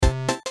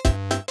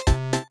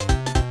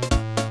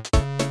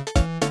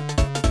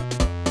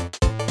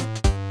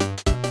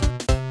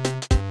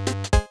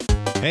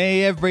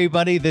Hey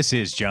everybody, this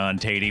is John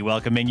Tatey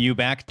welcoming you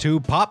back to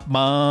Pop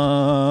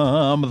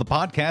Mom, the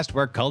podcast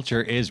where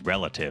culture is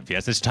relative.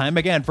 Yes, it's time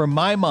again for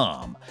my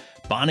mom,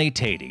 Bonnie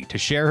Tatey, to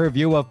share her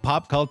view of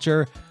pop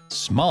culture,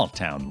 small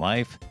town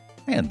life,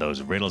 and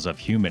those riddles of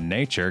human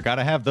nature.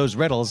 Gotta have those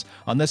riddles.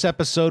 On this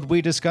episode, we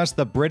discuss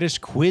the British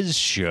quiz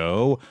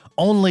show,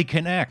 Only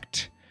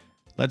Connect.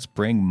 Let's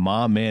bring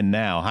Mom in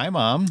now. Hi,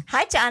 Mom.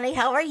 Hi, Johnny.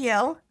 How are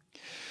you?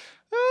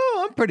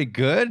 Oh, I'm pretty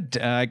good.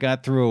 I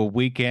got through a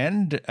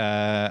weekend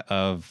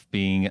of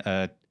being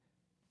a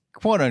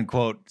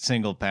quote-unquote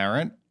single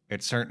parent.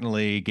 It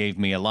certainly gave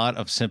me a lot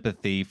of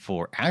sympathy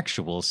for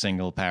actual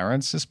single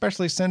parents,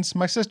 especially since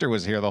my sister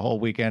was here the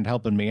whole weekend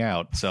helping me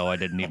out, so I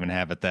didn't even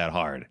have it that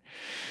hard.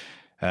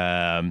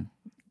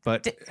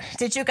 But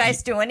did you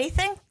guys do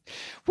anything?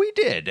 We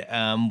did.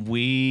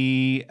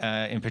 We,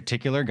 in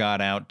particular, got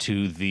out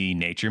to the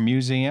nature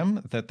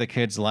museum that the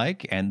kids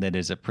like, and that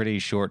is a pretty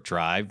short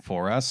drive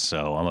for us,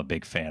 so I'm a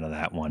big fan of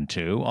that one,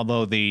 too.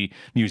 Although the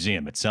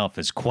museum itself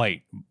is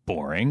quite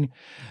boring.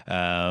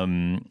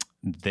 There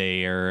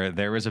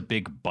is a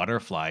big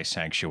butterfly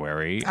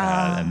sanctuary,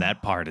 and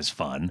that part is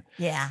fun.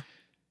 Yeah.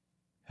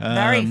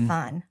 Very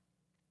fun.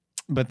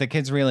 But the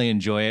kids really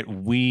enjoy it.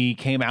 We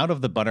came out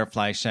of the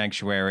butterfly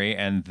sanctuary,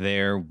 and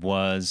there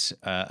was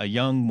a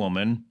young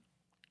woman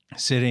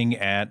sitting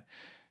at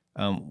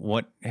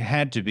what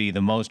had to be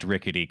the most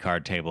rickety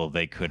card table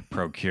they could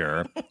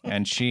procure.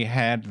 And she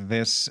had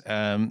this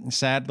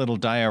sad little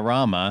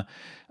diorama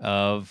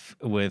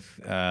with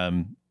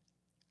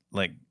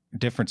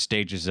different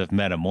stages of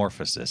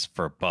metamorphosis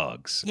for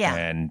bugs. Yeah.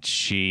 And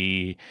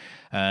she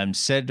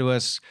said to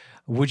us,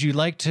 "Would you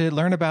like to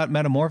learn about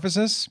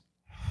metamorphosis?"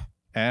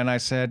 And I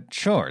said,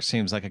 sure,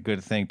 seems like a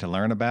good thing to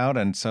learn about.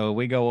 And so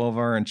we go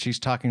over and she's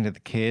talking to the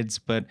kids,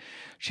 but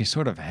she's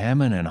sort of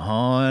hemming and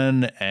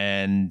hawing.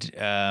 And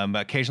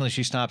occasionally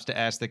she stops to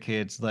ask the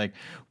kids, like,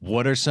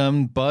 what are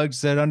some bugs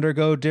that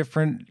undergo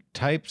different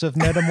types of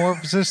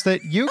metamorphosis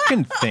that you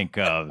can think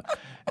of?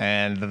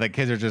 And the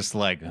kids are just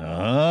like,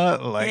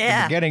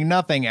 You're getting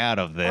nothing out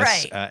of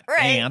this. Right.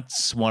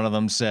 Ants, one of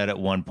them said at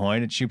one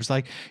point, and she was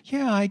like,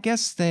 yeah, I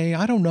guess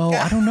I don't know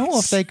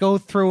if they go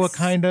through a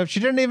kind of, she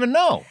didn't even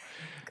know.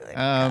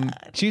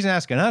 She's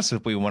asking us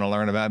if we want to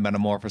learn about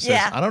metamorphosis.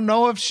 Yeah. I don't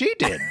know if she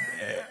did.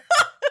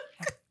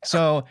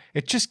 So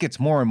it just gets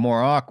more and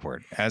more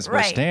awkward as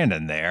we're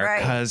standing there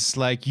because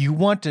you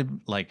want to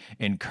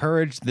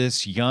encourage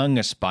this young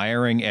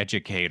aspiring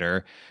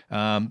educator,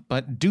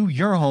 but do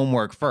your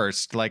homework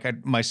first.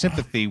 My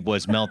sympathy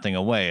was melting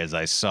away as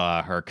I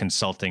saw her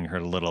consulting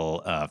her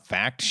little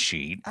fact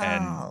sheet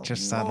and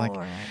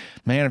thought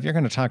man, if you're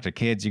going to talk to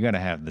kids, you got to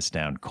have this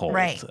down cold.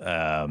 Right.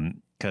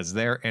 Because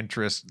their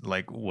interest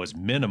was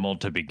minimal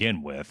to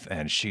begin with,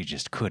 and she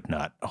just could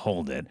not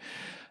hold it.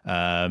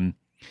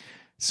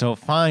 So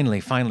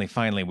finally,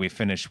 we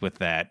finished with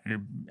that.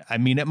 I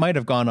mean, it might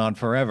have gone on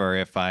forever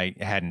if I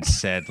hadn't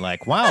said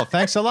wow,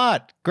 thanks a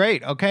lot.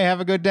 Great. Okay, have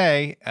a good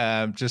day.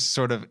 Just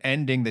sort of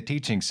ending the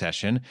teaching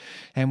session.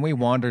 And we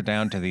wander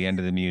down to the end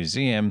of the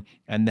museum,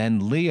 and then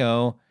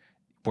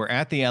we're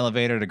at the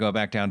elevator to go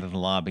back down to the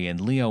lobby,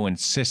 and Leo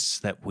insists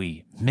that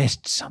we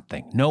missed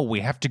something. No, we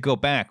have to go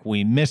back.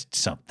 We missed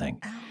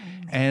something.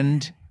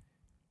 And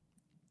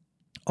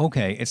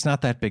okay, it's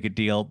not that big a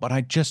deal, but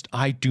I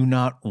do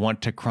not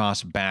want to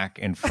cross back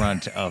in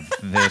front of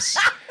this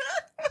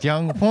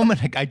young woman.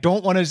 I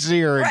don't want to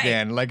see her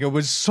again. It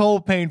was so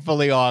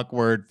painfully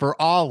awkward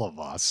for all of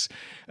us,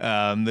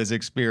 this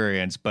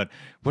experience. But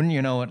wouldn't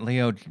you know it,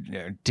 Leo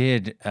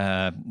did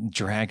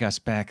drag us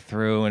back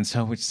through. And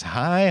so it's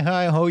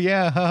hi, oh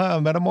yeah,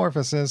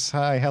 metamorphosis,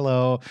 hi,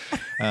 hello.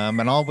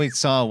 And all we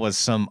saw was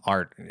some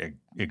art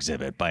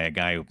exhibit by a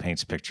guy who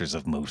paints pictures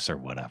of moose or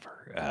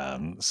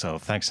whatever. So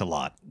thanks a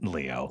lot,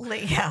 Leo.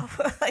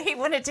 He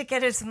wanted to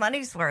get his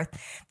money's worth.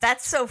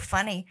 That's so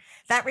funny.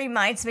 That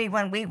reminds me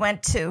when we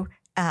went to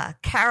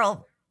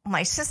Carol,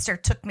 my sister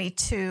took me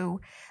to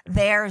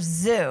their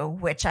zoo,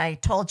 which I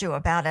told you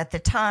about at the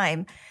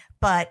time,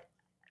 but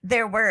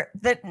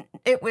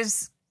it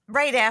was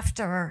right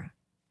after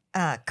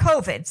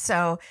COVID.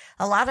 So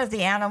a lot of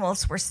the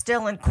animals were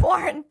still in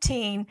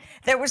quarantine.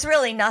 There was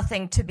really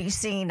nothing to be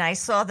seen. I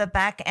saw the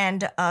back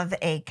end of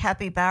a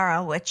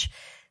capybara, which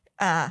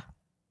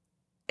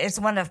is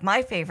one of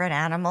my favorite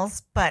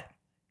animals, but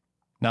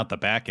not the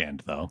back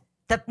end though.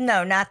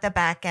 No, not the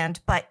back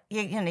end, but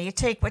you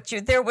take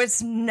there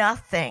was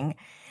nothing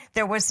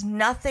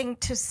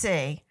to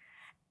see.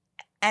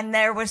 And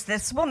there was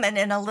this woman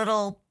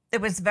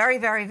it was very,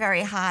 very,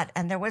 very hot.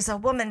 And there was a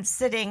woman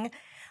sitting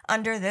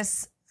under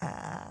this,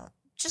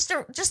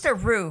 just a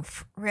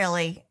roof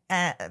really.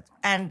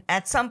 And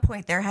at some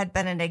point there had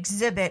been an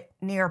exhibit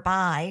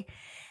nearby,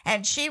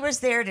 and she was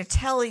there to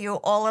tell you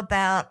all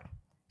about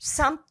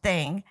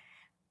something,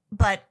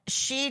 but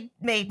she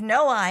made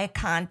no eye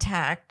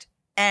contact.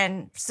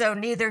 And so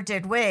neither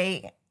did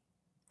we.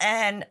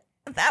 And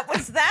that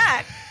was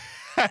that.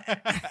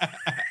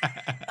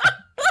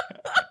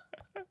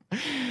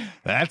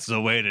 That's the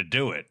way to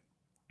do it.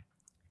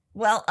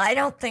 Well, I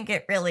don't think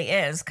it really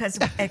is because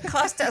it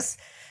cost us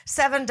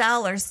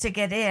 $7 to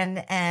get in,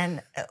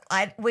 and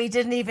we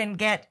didn't even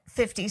get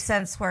 50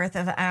 cents worth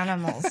of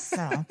animals.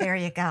 So there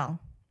you go.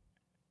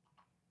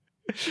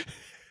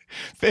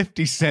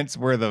 50 cents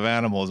worth of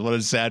animals. What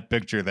a sad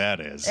picture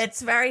that is.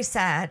 It's very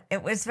sad.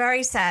 It was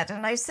very sad.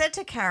 And I said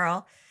to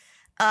Carol,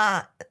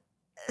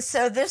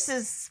 so this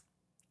is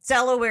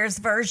Delaware's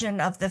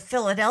version of the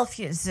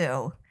Philadelphia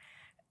Zoo.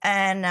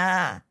 And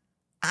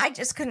I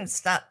just couldn't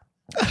stop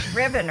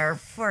ribbing her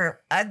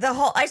for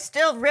I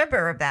still rib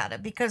her about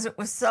it because it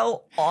was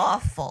so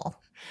awful.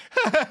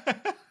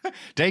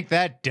 Take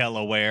that,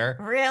 Delaware.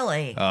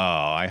 Really? Oh,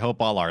 I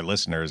hope all our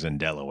listeners in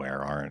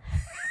Delaware aren't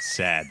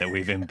sad that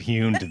we've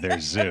impugned their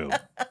zoo.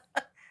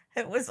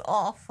 It was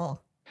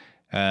awful.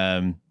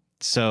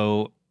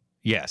 So,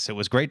 yes, it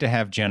was great to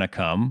have Jenna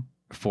come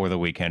for the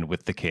weekend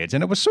with the kids.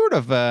 And it was sort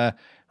of, I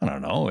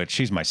don't know,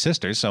 she's my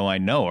sister, so I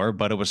know her,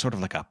 but it was sort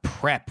of like a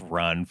prep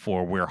run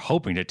for we're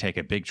hoping to take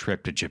a big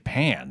trip to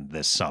Japan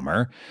this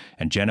summer,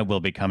 and Jenna will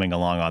be coming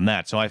along on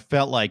that. So I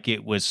felt like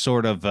it was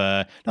sort of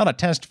not a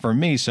test for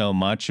me so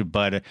much,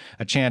 but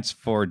a chance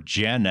for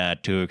Jenna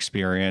to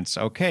experience,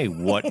 okay,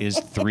 what is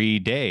 3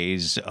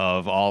 days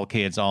of all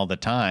kids all the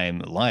time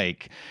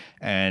like?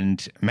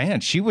 And man,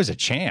 she was a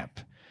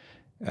champ.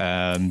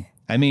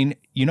 I mean,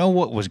 you know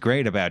what was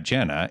great about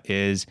Jenna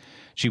is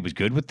she was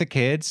good with the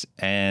kids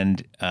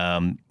and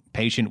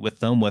patient with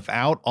them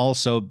without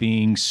also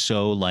being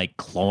so like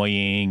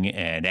cloying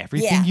and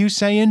everything you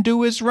say and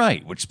do is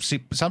right, which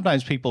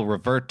sometimes people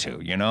revert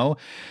to, you know?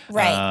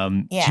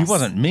 Right. Yes. She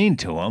wasn't mean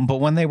to them, but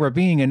when they were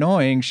being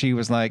annoying, she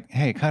was like,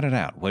 hey, cut it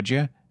out, would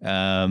you?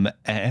 And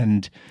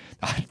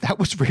that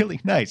was really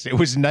nice. It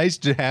was nice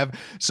to have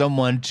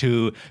someone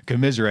to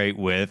commiserate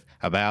with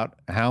about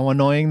how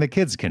annoying the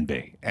kids can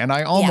be. And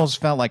I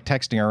almost felt like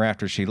texting her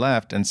after she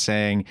left and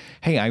saying,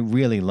 hey, I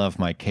really love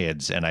my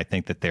kids and I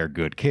think that they're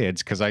good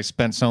kids, because I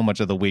spent so much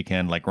of the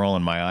weekend like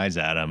rolling my eyes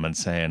at them and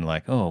saying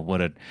like, oh,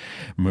 what a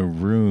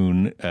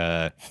maroon,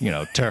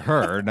 to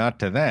her, not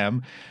to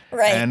them.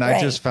 Right. And I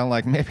just felt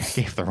like maybe I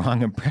gave the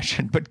wrong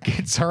impression, but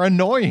kids are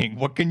annoying.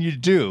 What can you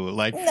do?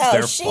 Like,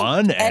 they're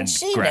fun and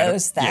she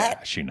knows that.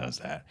 Yeah, she knows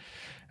that.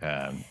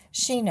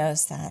 She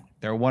knows that.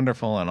 They're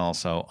wonderful and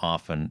also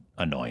often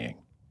annoying.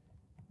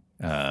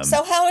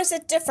 So how is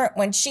it different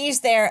when she's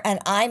there and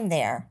I'm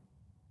there?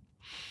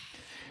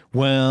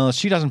 Well,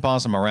 she doesn't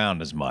boss them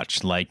around as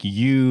much. Like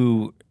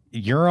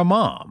you're a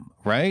mom,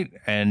 right?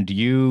 And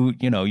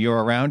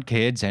you're around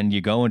kids and you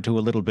go into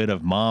a little bit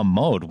of mom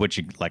mode, which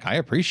like I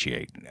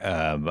appreciate.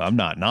 I'm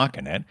not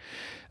knocking it.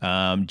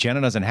 Jenna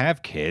doesn't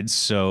have kids,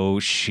 so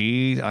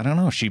she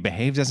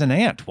behaves as an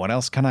aunt. What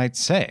else can I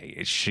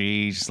say?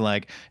 She's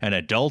like an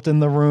adult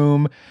in the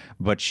room,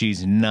 but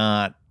she's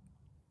not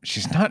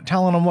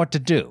telling them what to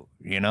do.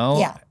 You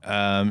know,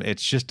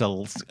 it's just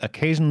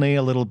occasionally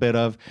a little bit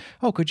of,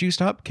 oh, could you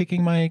stop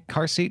kicking my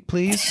car seat,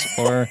 please?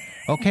 Or,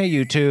 okay,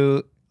 you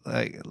two,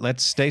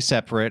 let's stay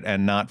separate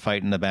and not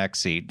fight in the back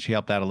seat. She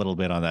helped out a little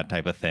bit on that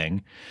type of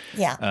thing.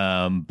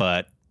 Yeah.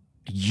 But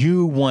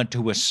you want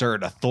to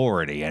assert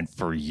authority, and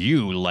for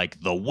you, like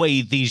the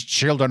way these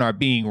children are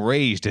being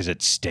raised is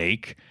at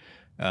stake.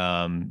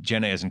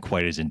 Jenna isn't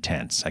quite as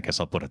intense. I guess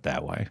I'll put it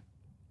that way.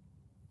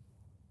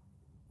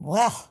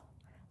 Well,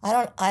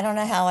 I don't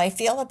know how I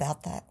feel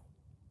about that.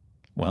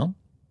 Well,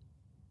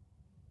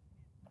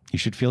 you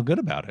should feel good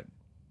about it.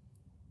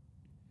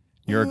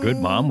 You're a good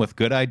mom with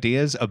good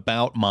ideas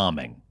about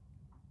momming.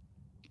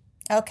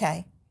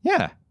 Okay.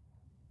 Yeah.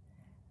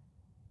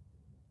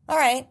 All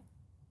right.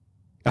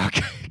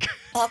 Okay.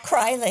 I'll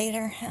cry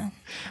later.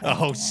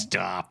 Oh,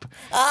 stop.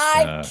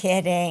 I'm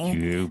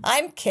kidding.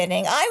 I'm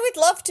kidding. I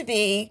would love to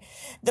be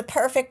the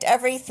perfect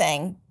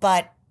everything,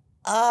 but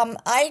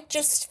I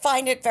just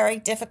find it very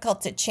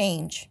difficult to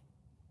change.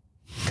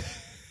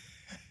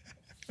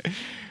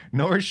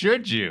 Nor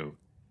should you.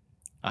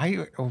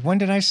 When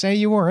did I say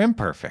you were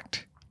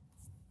imperfect?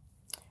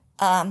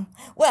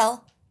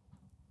 Well,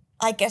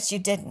 I guess you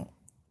didn't.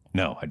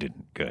 No, I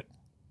didn't. Good.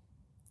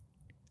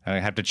 I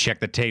have to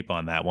check the tape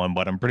on that one,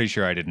 but I'm pretty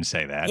sure I didn't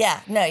say that. Yeah,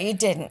 no, you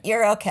didn't.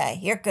 You're okay.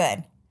 You're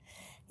good.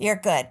 You're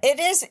good.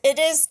 It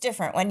is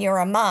different when you're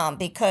a mom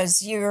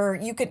because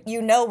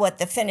you know what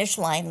the finish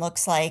line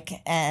looks like,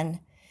 and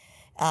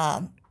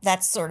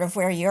that's sort of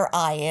where your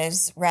eye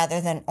is rather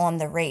than on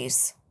the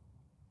race.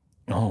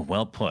 Oh,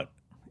 well put.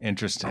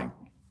 Interesting.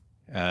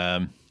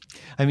 I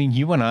mean,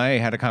 you and I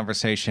had a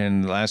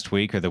conversation last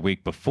week or the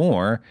week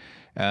before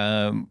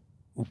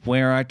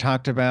where I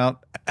talked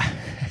about,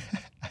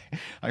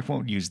 I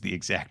won't use the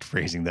exact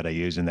phrasing that I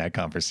used in that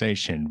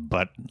conversation,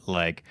 but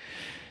like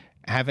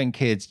having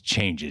kids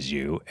changes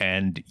you,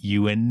 and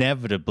you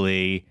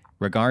inevitably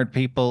regard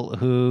people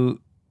who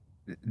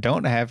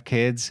don't have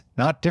kids,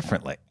 not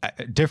differently.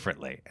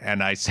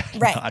 And I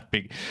said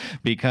Right.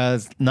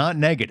 because not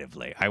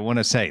negatively. I want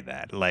to say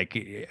that. Like,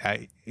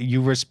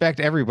 you respect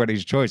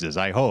everybody's choices.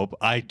 I hope.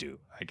 I do.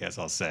 I guess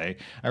I'll say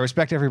I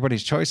respect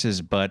everybody's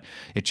choices, but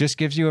it just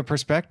gives you a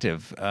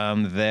perspective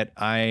that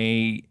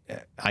I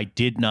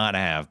did not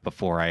have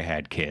before I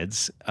had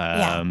kids.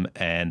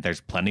 And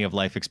there's plenty of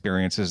life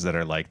experiences that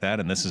are like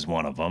that, and this is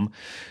one of them.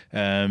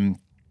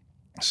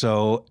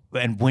 So,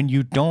 and when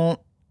you don't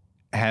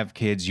have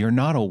kids, you're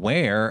not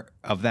aware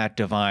of that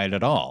divide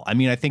at all. I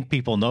mean, I think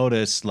people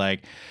notice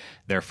like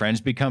their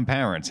friends become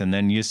parents and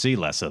then you see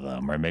less of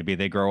them, or maybe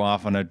they grow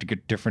off in a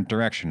different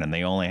direction and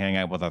they only hang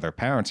out with other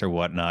parents or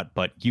whatnot.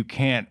 But you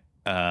can't,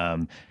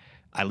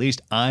 at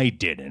least I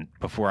didn't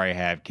before I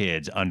had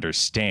kids,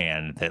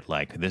 understand that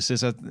like this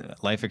is a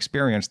life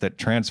experience that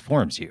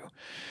transforms you.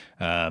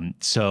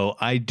 So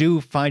I do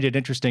find it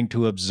interesting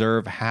to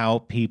observe how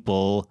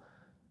people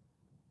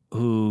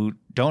who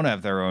don't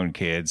have their own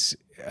kids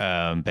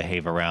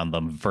behave around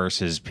them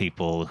versus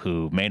people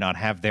who may not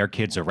have their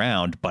kids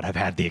around but have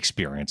had the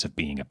experience of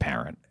being a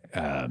parent.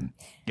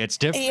 It's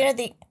different. You know,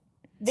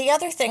 the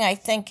other thing I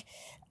think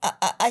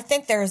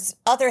there's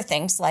other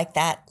things like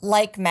that,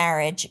 like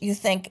marriage. You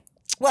think,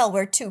 well,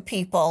 we're two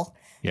people.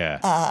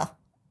 Yeah.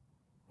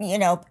 You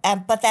know,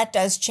 but that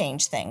does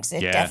change things.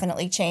 It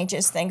definitely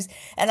changes things.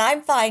 And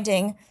I'm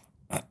finding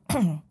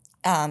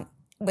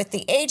with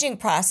the aging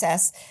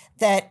process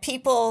that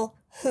people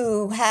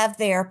who have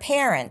their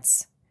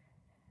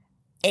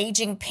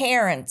aging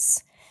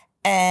parents,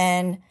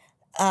 and,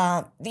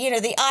 you know,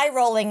 the eye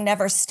rolling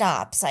never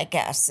stops, I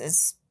guess,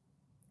 is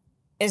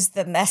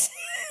the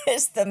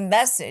is the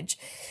message,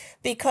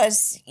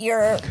 because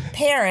your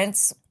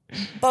parents,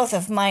 both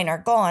of mine are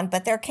gone,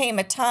 but there came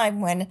a time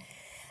when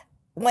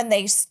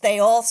they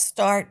all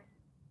start,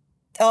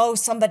 oh,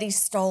 somebody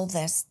stole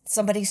this,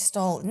 nobody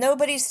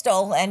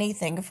stole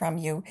anything from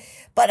you.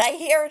 But I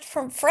hear it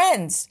from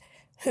friends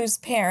whose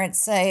parents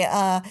say,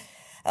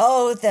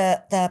 oh,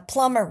 the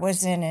plumber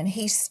was in and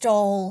he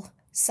stole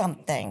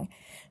something.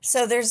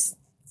 So there's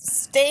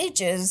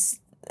stages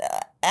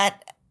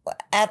at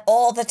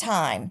all the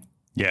time.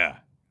 Yeah.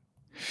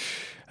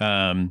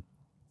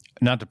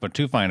 Not to put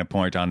too fine a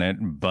point on it,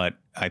 but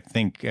I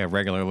think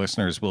regular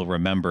listeners will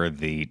remember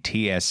the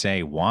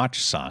TSA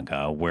watch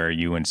saga where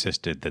you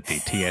insisted that the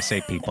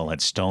TSA people had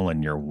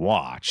stolen your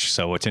watch.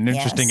 So it's an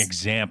interesting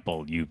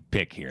example you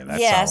pick here.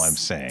 That's all I'm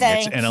saying.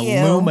 It's an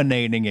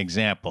illuminating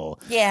example.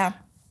 Yeah.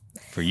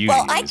 For you.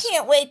 Well, I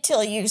can't wait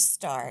till you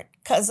start,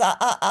 because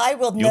I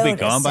will notice. You'll be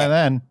gone by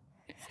then.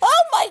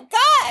 Oh my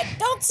God!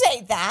 Don't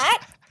say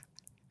that.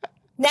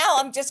 Now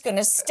I'm just going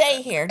to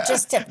stay here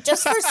just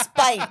for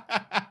spite.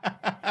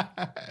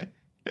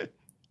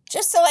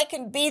 Just so I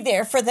can be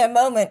there for the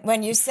moment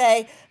when you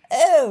say,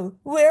 oh,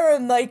 where are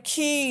my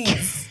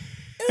keys?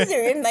 Oh,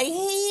 they're in my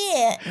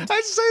hand.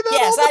 I say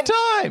that all the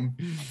time.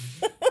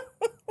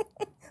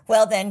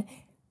 Well, then,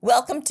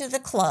 welcome to the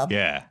club.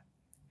 Yeah.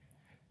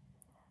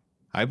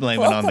 I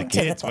blame it on the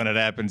kids when it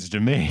happens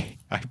to me.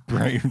 I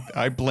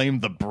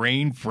blame the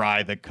brain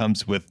fry that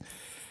comes with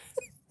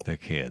the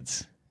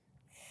kids.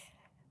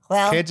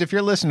 Well, kids, if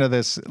you're listening to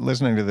this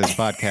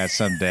podcast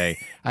someday,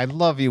 I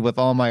love you with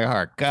all my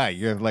heart. Guy,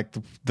 you're like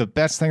the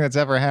best thing that's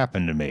ever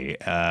happened to me.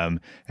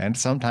 And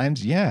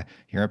sometimes, you're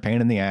a pain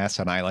in the ass,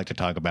 and I like to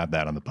talk about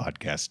that on the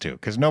podcast too,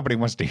 because nobody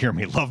wants to hear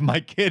me love my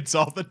kids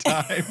all the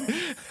time.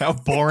 How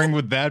boring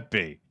would that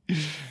be?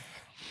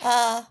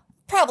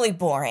 Probably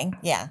boring,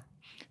 yeah.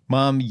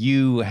 Mom,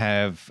 you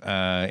have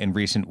in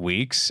recent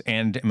weeks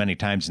and many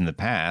times in the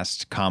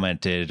past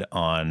commented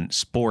on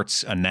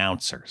sports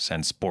announcers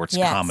and sports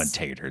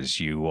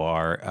commentators. You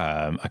are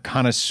a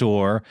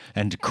connoisseur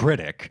and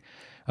critic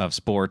of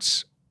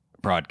sports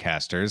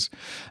broadcasters.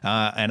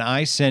 And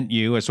I sent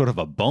you a sort of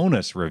a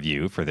bonus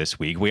review for this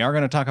week. We are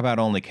going to talk about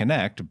Only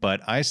Connect, but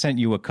I sent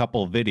you a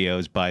couple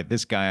videos by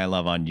this guy I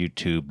love on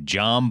YouTube,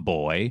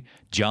 JOMBOY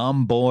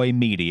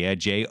Media,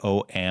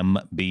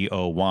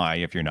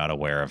 JOMBOY, if you're not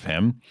aware of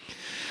him.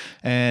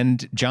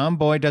 And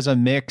JOMBOY does a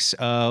mix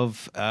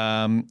of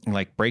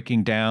like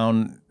breaking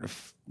down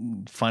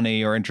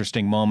funny or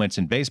interesting moments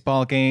in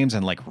baseball games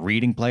and like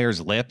reading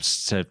players'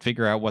 lips to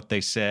figure out what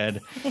they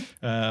said.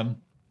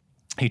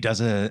 He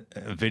does a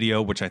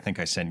video, which I think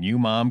I sent you,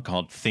 Mom,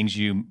 called Things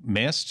You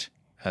Missed.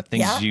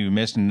 You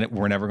missed and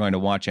we're never going to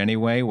watch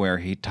anyway, where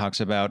he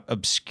talks about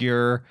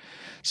obscure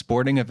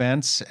sporting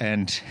events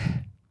and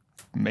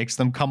makes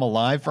them come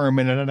alive for a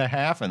minute and a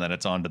half, and then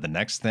it's on to the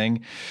next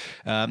thing.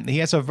 He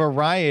has a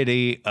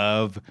variety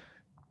of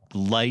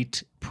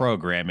light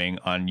programming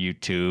on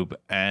YouTube,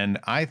 and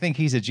I think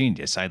he's a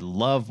genius. I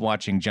love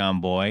watching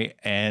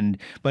JOMBOY,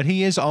 but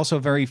he is also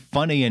very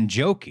funny and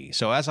jokey.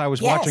 So as I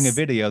was watching a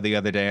video the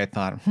other day, I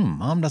thought,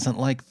 Mom doesn't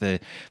like the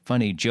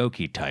funny,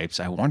 jokey types.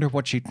 I wonder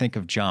what she'd think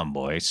of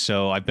JOMBOY.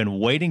 So I've been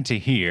waiting to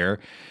hear.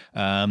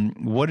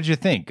 What did you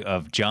think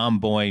of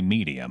JOMBOY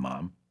Media,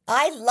 Mom?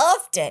 I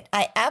loved it.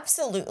 I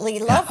absolutely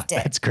loved it.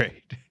 That's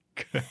great.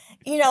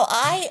 You know,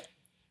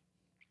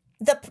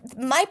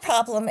 my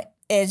problem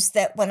is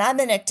that when I'm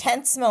in a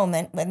tense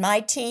moment, when my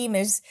team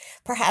is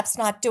perhaps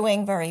not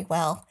doing very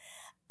well,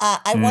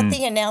 I want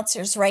the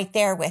announcers right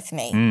there with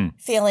me,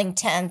 feeling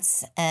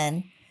tense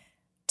and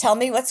tell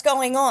me what's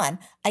going on.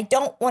 I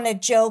don't want to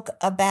joke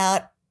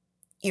about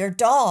your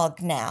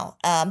dog now.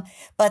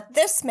 But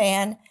this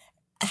man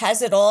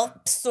has it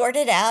all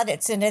sorted out.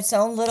 It's in its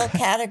own little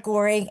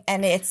category,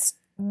 and it's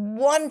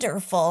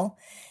wonderful.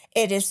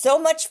 It is so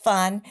much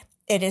fun.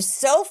 It is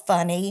so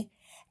funny.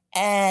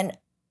 And,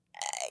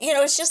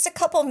 it's just a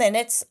couple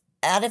minutes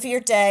out of your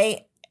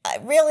day,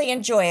 really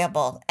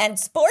enjoyable. And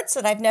sports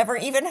that I've never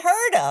even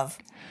heard of.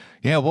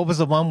 Yeah, what was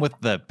the one with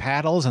the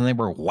paddles and they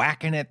were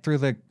whacking it through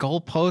the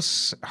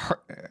goalposts,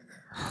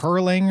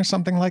 hurling or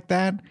something like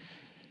that?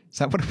 Is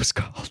that what it was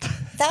called?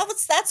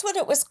 That's what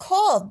it was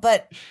called,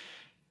 but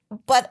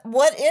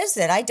what is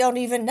it? I don't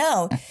even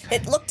know.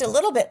 It looked a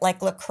little bit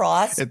like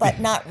lacrosse, but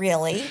not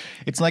really.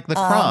 It's like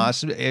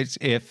lacrosse. It's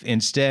if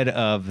instead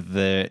of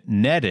the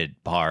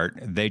netted part,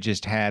 they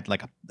just had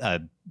like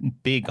a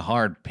big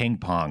hard ping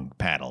pong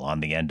paddle on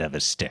the end of a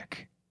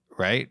stick,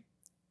 right?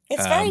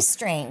 It's very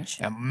strange.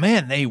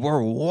 Man, they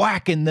were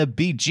whacking the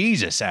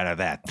bejesus out of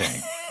that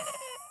thing.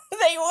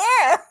 They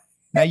were.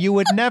 Now, you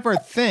would never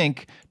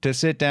think to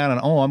sit down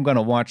and, I'm going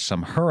to watch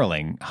some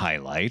hurling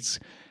highlights.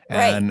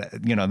 And,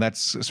 Right.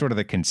 That's sort of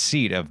the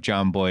conceit of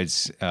John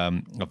Boy's,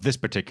 of this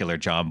particular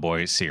John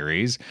Boy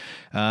series.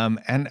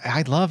 And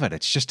I love it.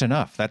 It's just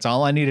enough. That's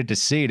all I needed to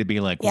see to be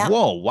like,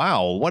 whoa,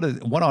 wow,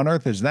 what on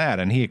earth is that?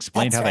 And he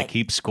explained how they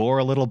keep score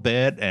a little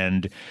bit.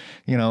 And,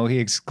 he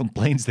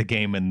explains the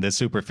game in the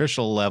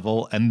superficial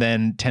level. And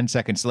then 10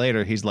 seconds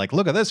later, he's like,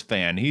 look at this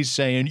fan. He's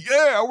saying,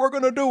 yeah, we're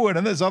going to do it.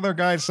 And this other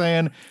guy's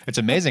saying, it's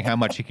amazing how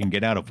much he can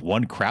get out of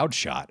one crowd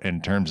shot in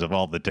terms of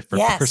all the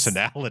different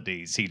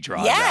personalities he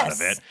draws out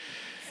of it.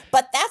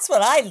 But that's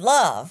what I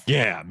love.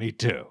 Yeah, me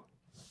too.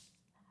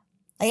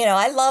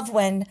 I love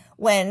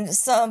when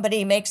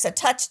somebody makes a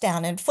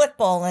touchdown in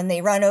football and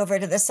they run over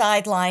to the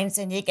sidelines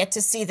and you get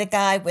to see the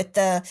guy with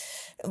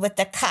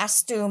the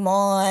costume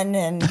on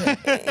and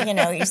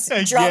he's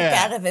drunk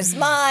out of his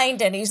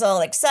mind and he's all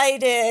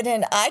excited,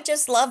 and I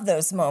just love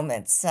those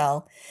moments.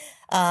 So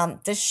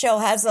this show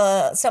has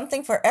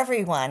something for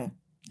everyone.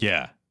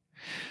 Yeah.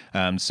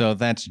 So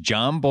that's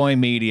John Boy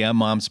Media.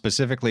 Mom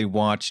specifically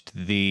watched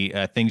the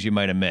Things You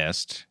Might Have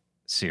Missed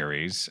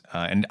series.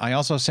 And I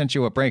also sent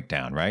you a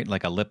breakdown, right?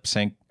 Like a lip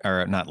sync,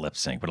 or not lip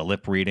sync, but a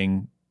lip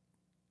reading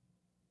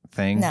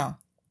thing? No.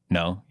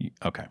 No?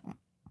 Okay.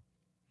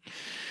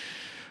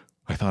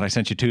 I thought I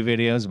sent you 2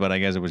 videos, but I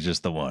guess it was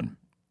just the one.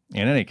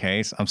 In any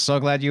case, I'm so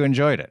glad you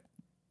enjoyed it.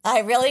 I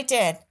really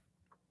did.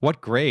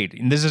 What grade?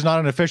 And this is not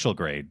an official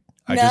grade.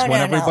 I just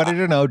want everybody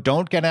to know,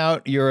 don't get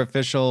out your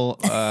official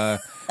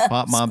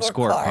Pop Mom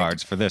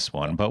scorecards for this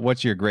one. But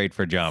what's your grade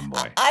for John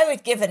Boy? I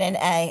would give it an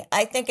A.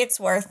 I think it's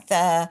worth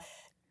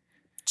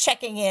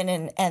checking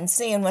in and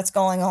seeing what's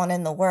going on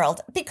in the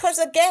world. Because,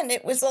 again,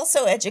 it was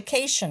also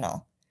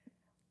educational.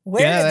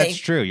 That's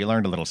true. You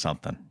learned a little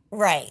something.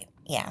 Right,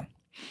 yeah.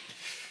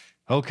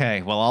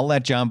 Okay, well, I'll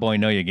let John Boy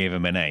know you gave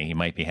him an A. He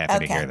might be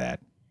happy to hear that.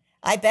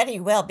 I bet he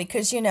will,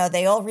 because,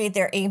 they all read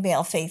their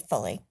email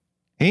faithfully.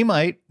 He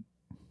might.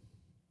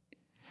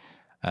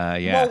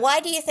 Yeah. Well, why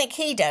do you think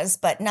he does,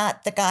 but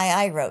not the guy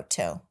I wrote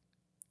to?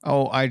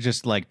 Oh, I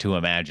just like to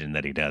imagine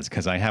that he does,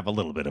 because I have a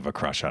little bit of a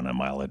crush on him,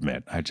 I'll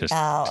admit. I just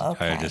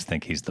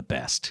think he's the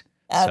best.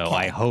 Okay. So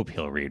I hope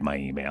he'll read my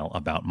email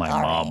about my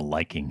mom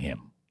liking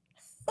him.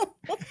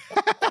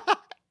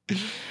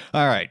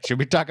 All right. Should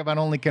we talk about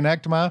Only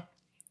Connect, Ma?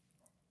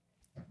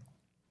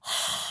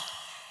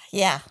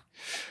 Yeah.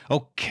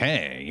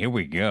 Okay, here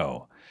we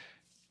go.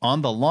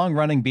 On the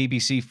long-running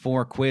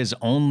BBC4 quiz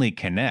Only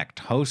Connect,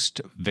 host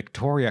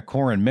Victoria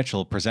Corin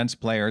Mitchell presents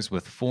players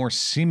with 4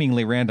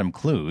 seemingly random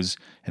clues,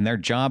 and their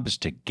job is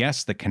to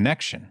guess the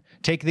connection.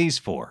 Take these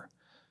 4.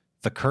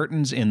 The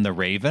curtains in The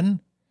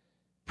Raven,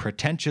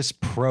 pretentious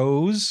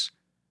prose,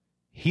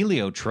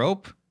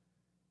 heliotrope,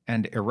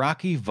 and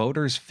Iraqi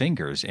voters'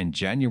 fingers in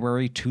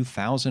January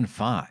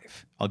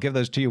 2005. I'll give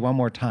those to you one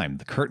more time.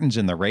 The curtains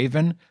in The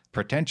Raven,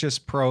 pretentious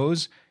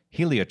prose,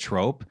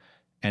 heliotrope,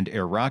 and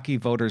Iraqi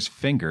voters'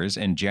 fingers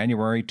in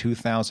January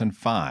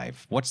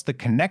 2005. What's the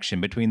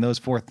connection between those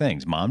 4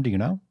 things? Mom, do you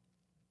know?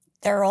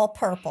 They're all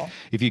purple.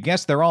 If you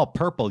guess they're all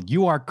purple,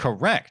 you are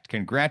correct.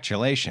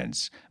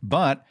 Congratulations.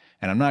 But,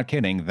 and I'm not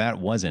kidding, that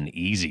was an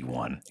easy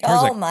one.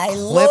 Oh, my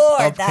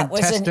Lord, that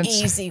was an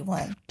easy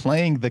one.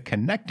 Playing the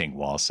Connecting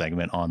Wall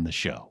segment on the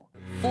show.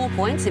 4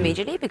 points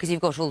immediately because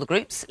you've got all the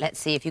groups. Let's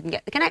see if you can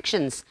get the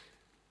connections.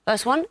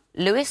 First one,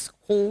 Lewis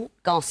Hall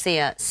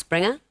Garcia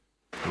Springer.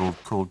 They're all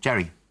called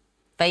Jerry.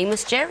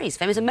 Famous Jerrys,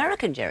 famous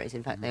American Jerrys,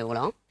 in fact, they all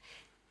are.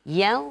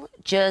 Yell,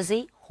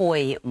 Jersey,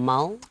 Hoy,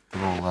 Mull.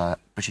 They're all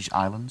British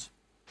islands.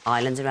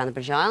 Islands around the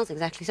British Isles,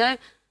 exactly so.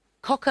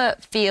 Cocker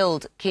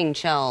Field, King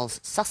Charles,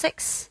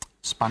 Sussex.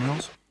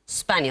 Spaniels.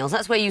 Spaniels,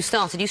 that's where you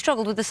started. You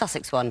struggled with the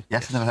Sussex one.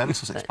 Yes, I've never heard of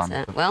Sussex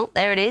Spaniel. Well,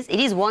 there it is.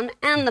 It is one.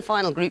 And the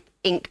final group,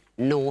 Ink,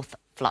 North,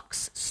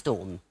 Flux,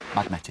 Storm.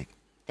 Magnetic.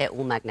 They're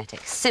all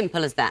magnetic.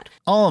 Simple as that.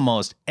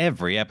 Almost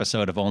every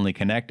episode of Only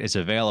Connect is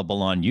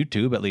available on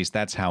YouTube. At least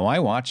that's how I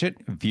watch it.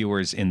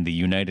 Viewers in the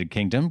United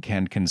Kingdom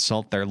can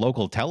consult their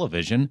local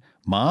television.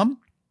 Mom,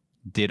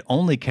 did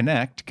Only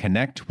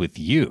connect with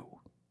you?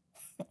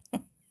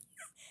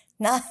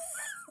 No,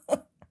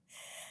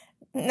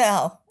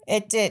 no,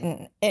 it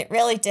didn't. It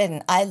really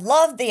didn't. I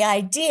love the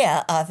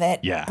idea of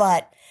it, Yeah.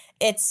 but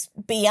it's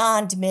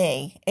beyond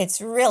me. It's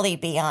really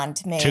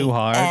beyond me. Too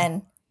hard?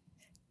 And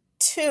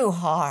too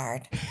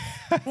hard.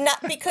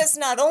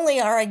 Not only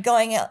are I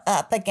going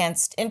up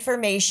against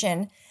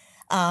information,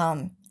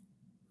 one,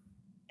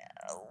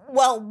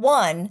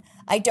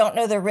 I don't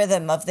know the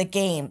rhythm of the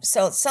game.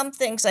 So some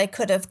things I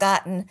could have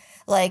gotten,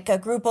 like a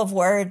group of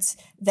words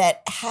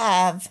that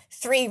have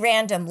 3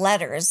 random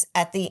letters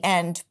at the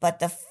end, but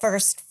the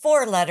first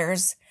 4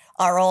 letters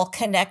are all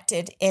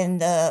connected in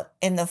the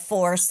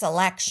 4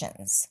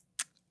 selections.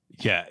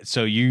 Yeah,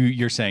 so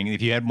you're saying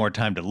if you had more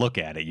time to look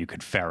at it, you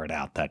could ferret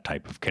out that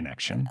type of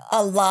connection.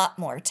 A lot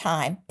more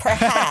time,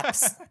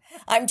 perhaps.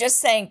 I'm just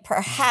saying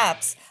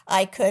perhaps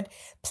I could.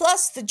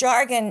 Plus, the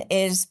jargon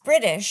is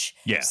British.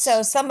 Yes.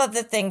 So some of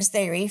the things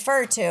they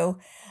refer to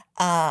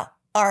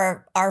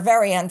are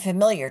very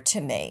unfamiliar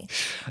to me.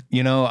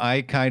 You know,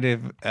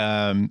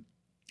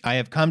 I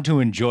have come to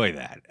enjoy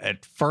that.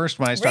 At first,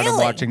 when I started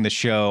Really? watching the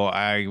show,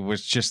 I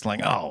was just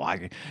like,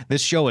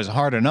 this show is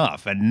hard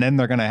enough. And then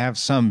they're going to have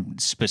some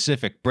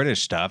specific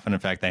British stuff. And in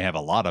fact, they have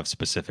a lot of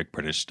specific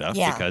British stuff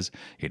because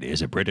it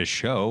is a British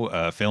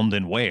show filmed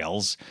in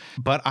Wales.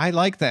 But I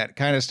like that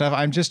kind of stuff.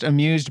 I'm just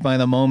amused by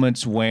the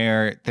moments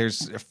where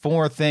there's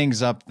 4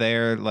 things up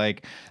there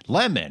like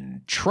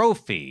lemon,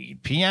 trophy,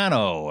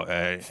 piano,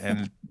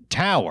 and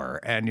tower.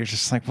 And you're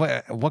just like,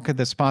 what could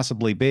this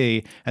possibly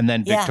be? And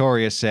then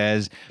Victoria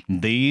says,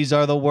 these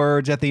are the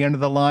words at the end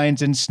of the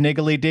lines in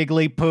Sniggly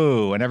Diggly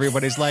Poo. And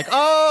everybody's like,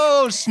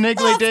 oh,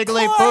 Sniggly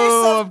Diggly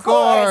Poo, of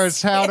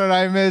course. How did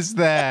I miss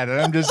that? And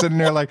I'm just sitting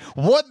there like,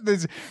 what?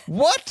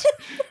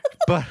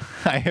 But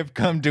I have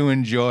come to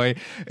enjoy,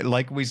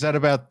 like we said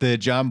about the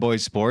John Boy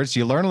Sports,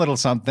 you learn a little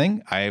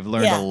something. I've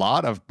learned a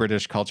lot of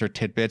British culture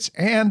tidbits.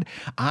 And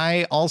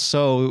I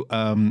also,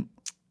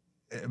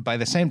 by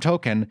the same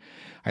token,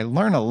 I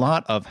learn a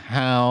lot of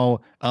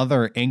how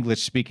other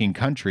English-speaking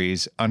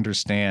countries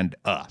understand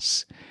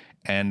us.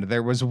 And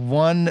there was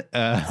one,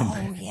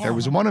 there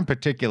was one in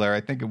particular. I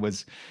think it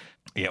was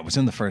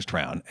in the first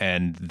round,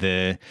 and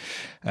the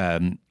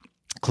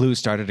clues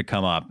started to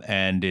come up,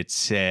 and it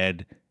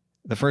said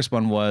the first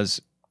one was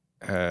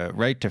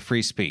right to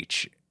free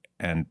speech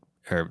and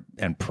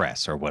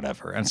press or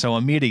whatever. And so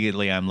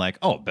immediately I'm like,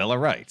 oh, Bill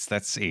of Rights,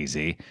 that's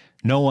easy.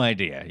 No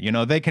idea. You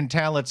know, they can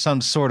tell it's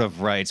some sort of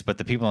rights, but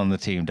the people on the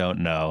team don't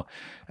know.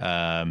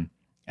 And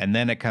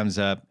then it comes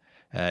up,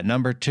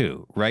 number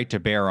 2, right to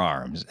bear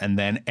arms. And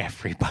then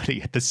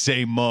everybody at the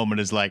same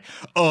moment is like,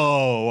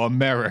 oh,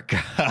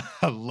 America.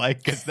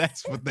 Like, 'cause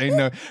that's what they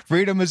know.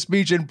 Freedom of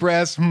speech and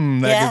press,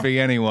 that could be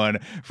anyone.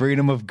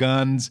 Freedom of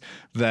guns,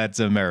 that's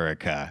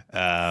America.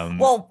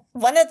 Well,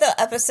 one of the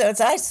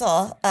episodes I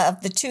saw of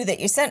the 2 that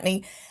you sent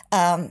me,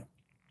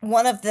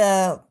 one of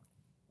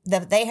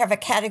they have a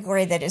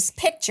category that is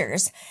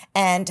pictures,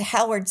 and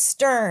Howard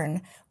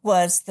Stern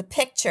was the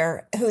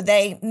picture who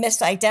they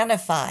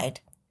misidentified.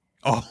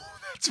 Oh,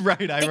 that's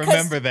right. I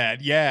remember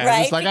that. Yeah.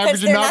 Right? It's like, I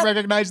should not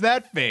recognize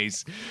that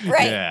face.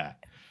 Right. Yeah.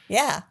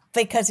 Yeah,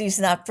 because he's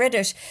not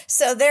British.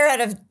 So they're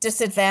at a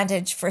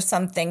disadvantage for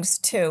some things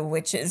too,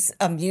 which is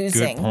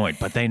amusing. Good point.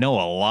 But they know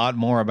a lot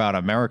more about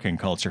American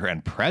culture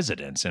and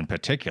presidents in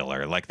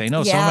particular. Like they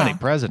know so many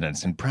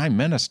presidents and prime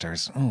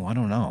ministers. Oh, I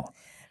don't know.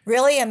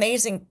 Really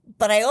amazing.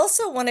 But I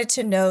also wanted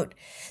to note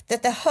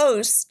that the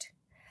host,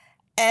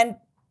 and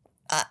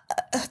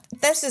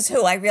this is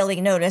who I really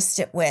noticed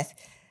it with,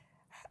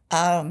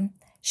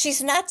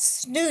 she's not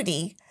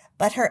snooty,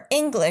 but her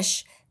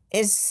English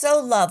is so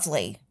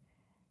lovely.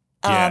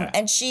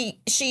 And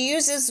she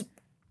uses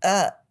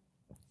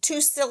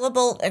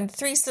 2-syllable and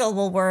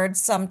 3-syllable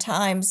words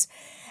sometimes.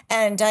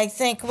 And I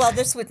think, well,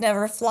 this would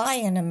never fly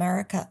in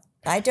America.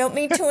 I don't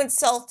mean to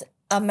insult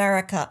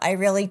America. I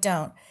really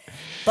don't.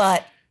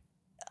 But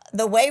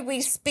the way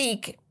we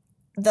speak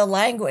the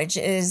language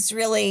is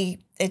really,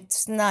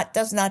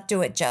 does not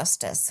do it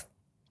justice.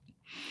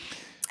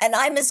 And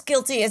I'm as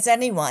guilty as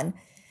anyone.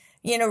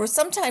 You know,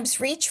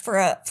 sometimes reach for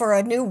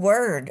a new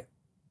word.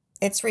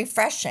 It's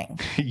refreshing.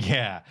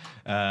 Yeah.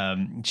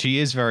 She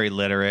is very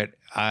literate.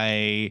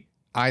 I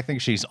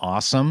think she's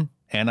awesome.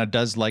 Anna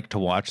does like to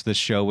watch this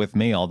show with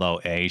me,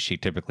 although A, she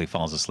typically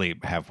falls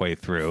asleep halfway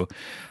through.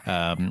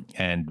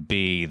 And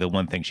B, the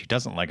one thing she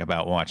doesn't like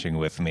about watching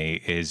with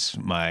me is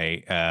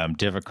my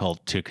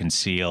difficult to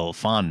conceal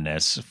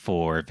fondness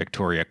for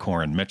Victoria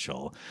Coren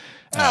Mitchell.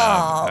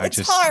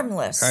 It's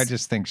harmless. I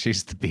just think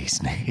she's the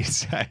bee's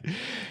knees.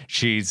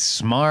 She's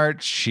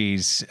smart.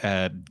 She's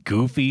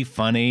goofy,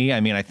 funny. I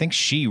mean, I think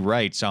she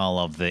writes all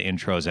of the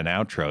intros and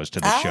outros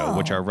to the show,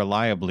 which are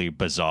reliably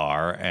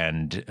bizarre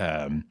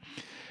and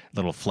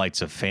little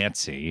flights of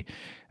fancy.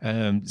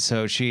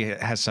 So she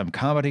has some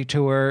comedy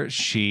to her.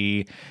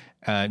 She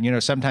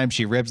Sometimes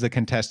she ribs the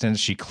contestants.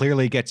 She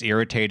clearly gets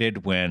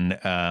irritated when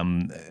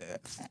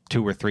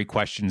 2 or 3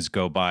 questions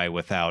go by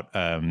without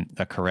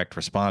a correct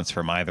response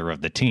from either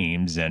of the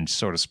teams, and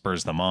sort of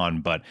spurs them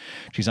on. But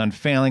she's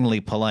unfailingly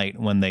polite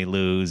when they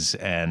lose,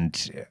 and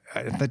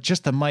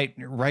just the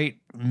right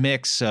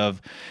mix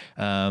of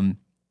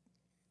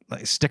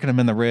sticking them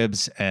in the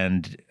ribs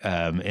and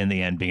in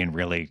the end being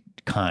really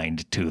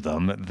kind to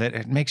them, that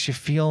it makes you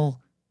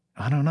feel,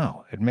 I don't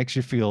know, it makes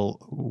you feel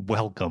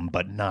welcome,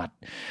 but not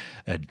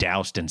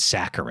doused in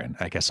saccharin.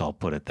 I guess I'll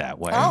put it that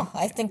way. Oh,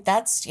 I think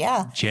that's,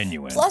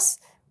 genuine. Plus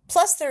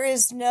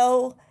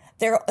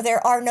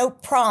there are no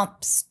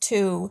prompts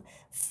to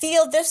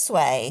feel this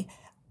way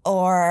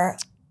or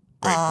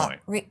Great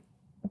point.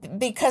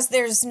 Because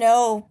there's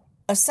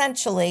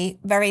essentially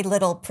very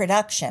little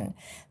production.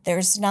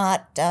 There's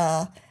not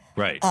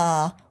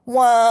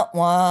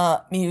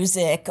wah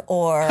music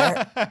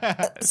or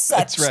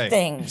such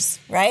things,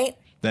 right?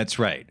 That's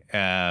right.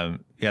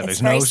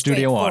 There's no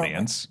studio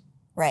audience.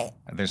 Right.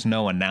 There's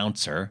no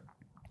announcer.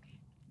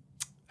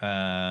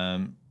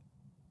 And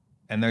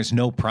there's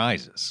no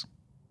prizes.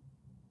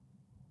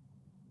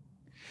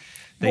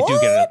 They do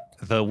get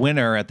the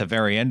winner at the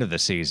very end of the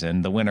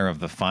season. The winner of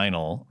the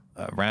final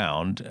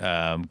round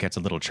gets a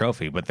little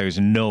trophy, but there's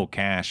no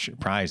cash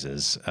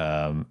prizes.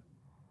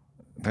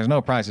 There's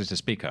no prizes to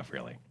speak of,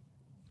 really.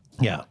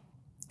 Yeah.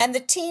 And the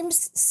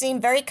teams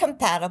seem very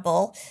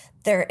compatible.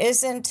 There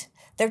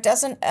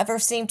doesn't ever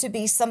seem to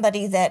be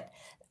somebody that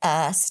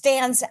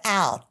stands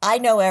out. I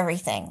know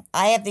everything.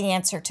 I have the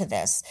answer to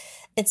this.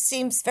 It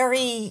seems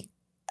very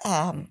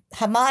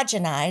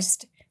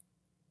homogenized,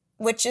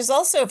 which is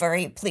also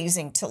very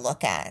pleasing to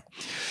look at.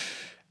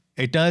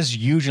 It does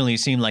usually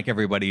seem like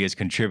everybody is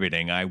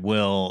contributing. I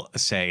will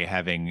say,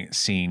 having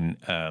seen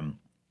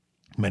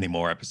many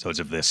more episodes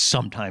of this,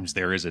 sometimes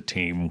there is a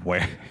team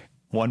where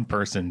one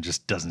person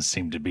just doesn't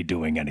seem to be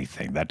doing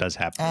anything. That does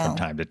happen from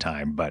time to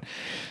time. But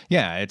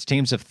yeah, it's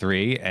teams of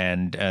 3,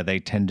 and they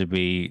tend to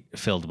be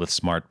filled with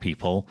smart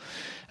people.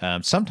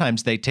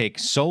 Sometimes they take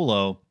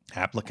solo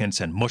applicants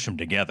and mush them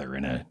together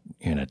in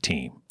a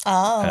team.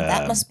 Oh,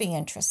 that must be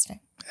interesting.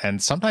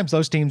 And sometimes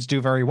those teams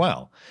do very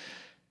well.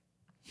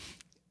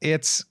 I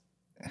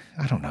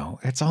don't know.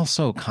 It's all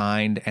so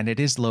kind, and it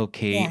is low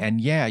key. Yeah. And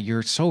yeah,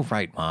 you're so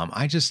right, Mom.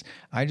 I just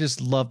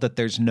love that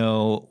there's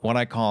no what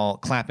I call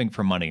clapping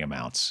for money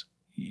amounts.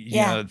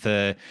 You know,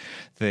 the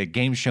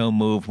game show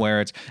move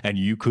where it's, and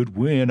you could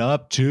win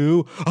up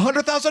to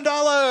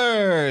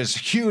 $100,000.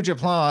 Huge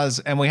applause.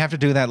 And we have to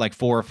do that like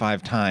 4 or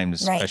 5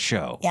 times a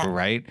show,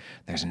 right?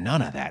 There's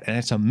none of that. And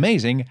it's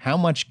amazing how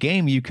much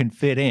game you can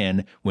fit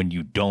in when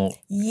you don't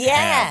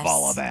have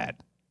all of that.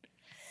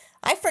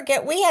 I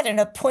forget, we had an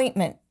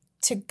appointment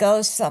to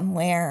go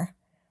somewhere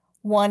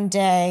one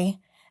day,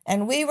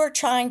 and we were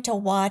trying to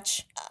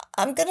watch,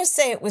 I'm going to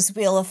say it was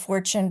Wheel of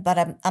Fortune,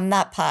 but I'm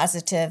not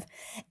positive.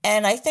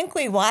 And I think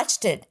we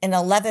watched it in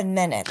 11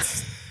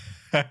 minutes.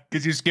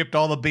 Because you skipped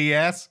all the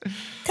BS?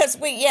 Because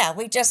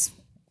we just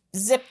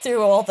zipped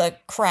through all the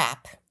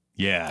crap.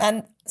 Yeah.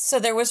 And so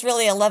there was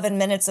really 11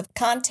 minutes of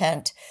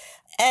content.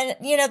 And,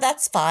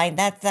 that's fine.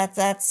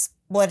 That's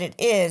what it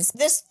is.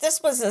 This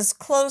was as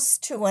close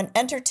to an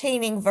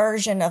entertaining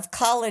version of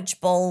College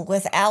Bowl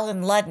with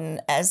Alan Ludden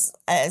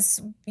as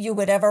you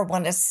would ever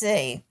want to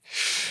see.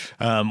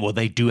 Well,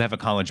 they do have a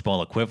College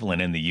Bowl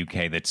equivalent in the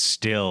UK that's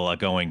still a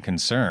going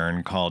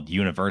concern called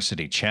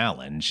University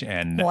Challenge.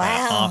 And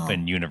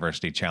often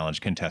University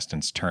Challenge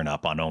contestants turn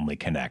up on Only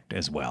Connect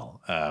as well.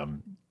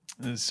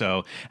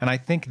 And I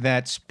think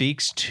that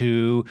speaks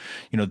to,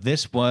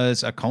 this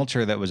was a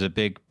culture that was a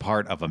big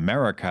part of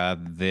America,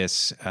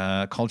 this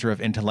culture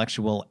of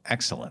intellectual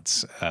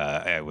excellence,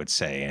 I would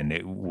say, and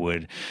it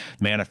would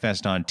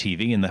manifest on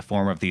TV in the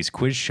form of these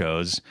quiz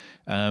shows.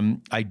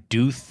 I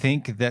do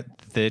think that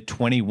the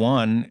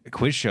 21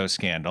 quiz show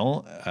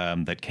scandal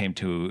that came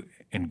to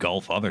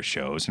engulf other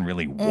shows and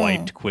really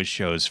wiped quiz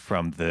shows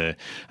from the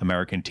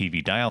American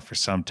TV dial for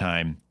some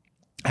time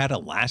had a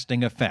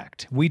lasting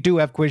effect. We do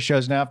have quiz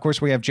shows now. Of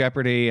course, we have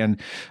Jeopardy and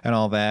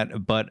all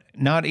that, but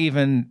not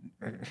even,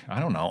 I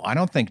don't know. I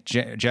don't think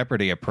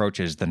Jeopardy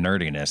approaches the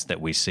nerdiness that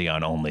we see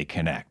on Only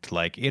Connect.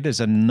 Like, it is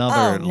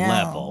another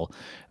level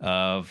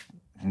of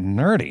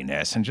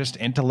nerdiness and just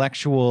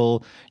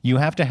intellectual. You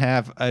have to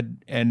have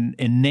an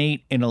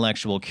innate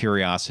intellectual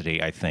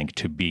curiosity, I think,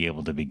 to be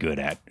able to be good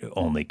at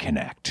Only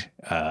Connect.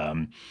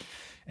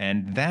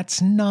 And that's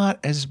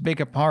not as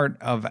big a part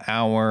of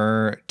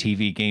our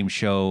TV game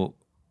show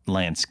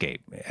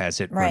landscape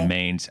as it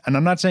remains. And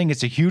I'm not saying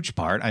it's a huge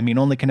part. I mean,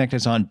 Only Connect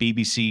is on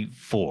BBC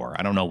 4.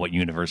 I don't know what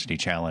University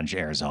Challenge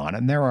airs on.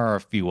 And there are a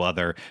few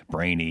other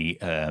brainy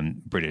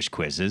British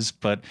quizzes.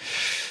 But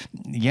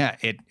yeah,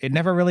 it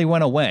never really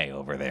went away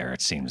over there,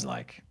 it seems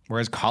like.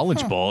 Whereas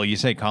College Bowl, you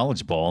say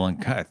College Bowl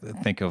and kind of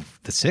think of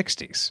the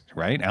 60s,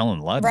 right? Alan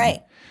Ludden.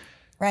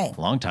 Right.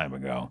 A long time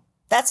ago.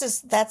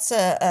 That's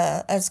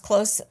as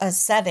close a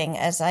setting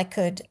as I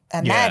could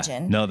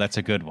imagine. Yeah. No, that's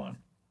a good one.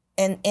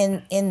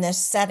 In this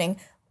setting.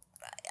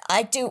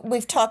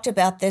 We've talked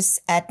about this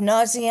ad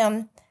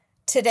nauseum.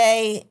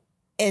 Today,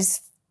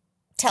 is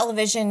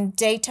television,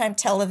 daytime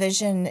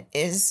television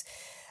is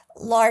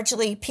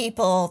largely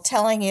people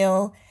telling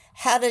you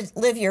how to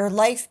live your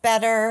life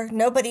better.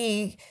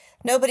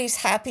 Nobody's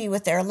happy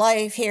with their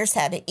life. Here's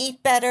how to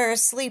eat better,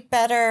 sleep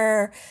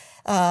better,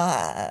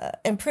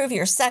 improve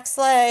your sex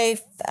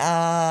life,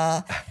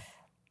 have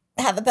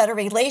a better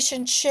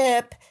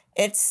relationship.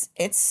 It's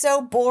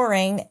so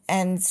boring,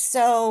 and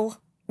so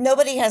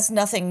nobody has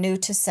nothing new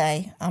to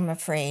say, I'm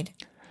afraid,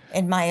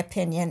 in my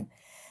opinion.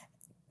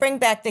 Bring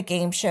back the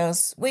game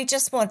shows. We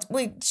just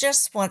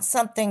want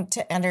something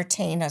to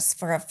entertain us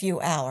for a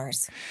few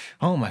hours.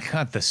 Oh my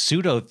God, the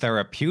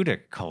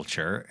pseudo-therapeutic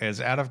culture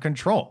is out of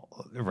control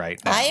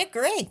right now. I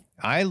agree.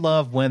 I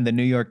love when the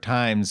New York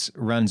Times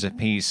runs a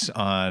piece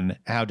on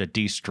how to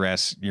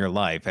de-stress your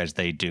life, as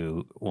they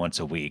do once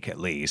a week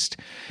at least.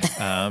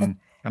 And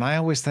I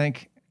always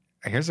think,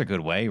 here's a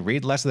good way.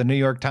 Read less of the New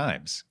York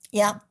Times.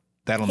 Yeah.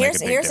 That'll make a big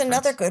difference. Here's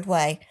another good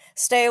way.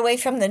 Stay away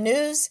from the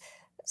news.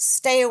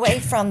 Stay away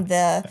from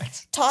the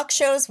talk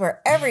shows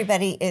where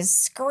everybody is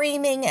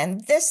screaming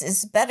and this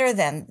is better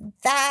than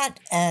that,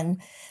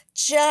 and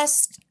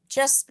just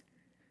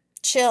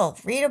chill.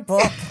 Read a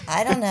book.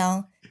 I don't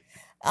know.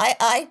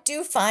 I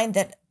do find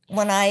that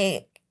when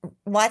I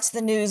watch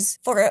the news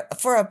for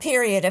a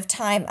period of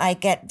time, I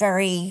get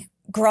very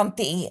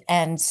grumpy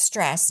and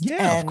stressed.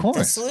 Yeah, and of course.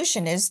 The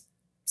solution is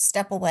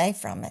step away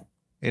from it.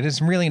 It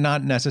is really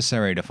not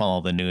necessary to follow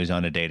the news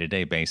on a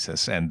day-to-day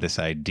basis. And this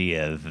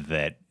idea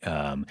that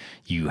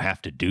you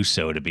have to do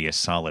so to be a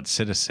solid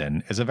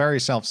citizen is a very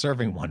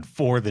self-serving one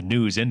for the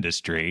news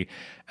industry.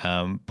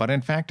 But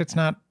in fact, it's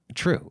not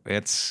true.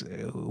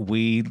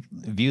 We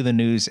view the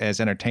news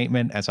as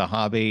entertainment, as a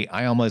hobby.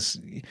 I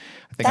think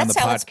That's on the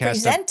how podcast, it's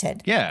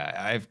presented.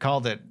 I've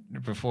called it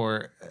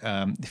before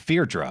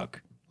fear drug.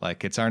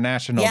 Like, it's our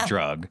national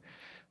drug.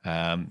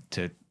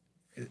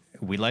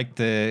 We like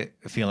the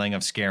feeling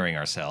of scaring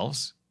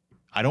ourselves.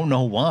 I don't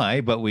know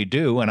why, but we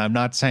do. And I'm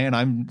not saying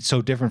I'm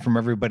so different from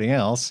everybody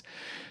else,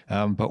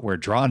 but we're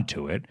drawn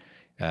to it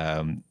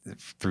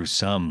through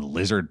some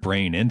lizard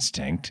brain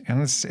instinct.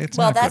 And it's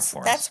not good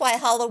for us. That's why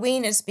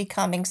Halloween is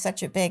becoming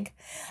such a big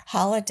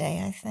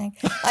holiday, I think.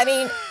 I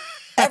mean,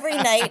 every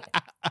night,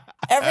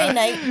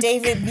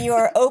 David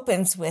Muir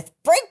opens with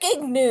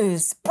breaking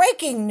news.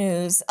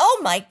 Oh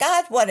my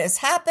God, what has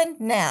happened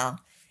now?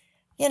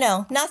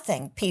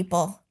 Nothing,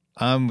 people.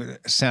 I'm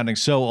sounding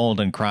so old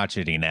and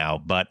crotchety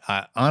now, but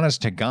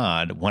honest to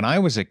God, when I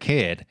was a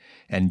kid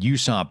and you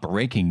saw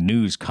breaking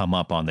news come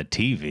up on the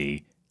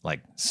TV,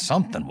 like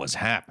something was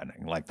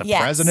happening, like the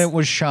president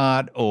was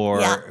shot,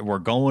 or we're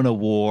going to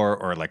war,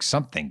 or like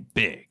something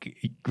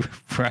big,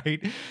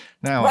 right?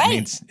 Now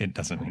it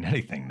doesn't mean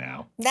anything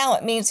now. Now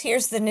it means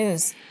here's the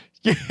news.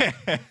 Yeah.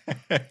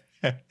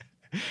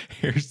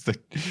 Here's the,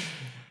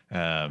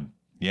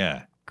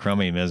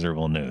 crummy,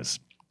 miserable news.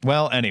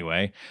 Well,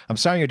 anyway, I'm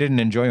sorry you didn't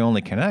enjoy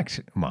Only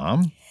Connect,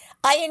 Mom.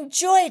 I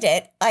enjoyed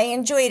it.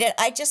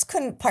 I just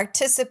couldn't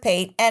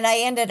participate, and I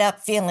ended up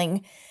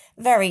feeling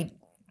very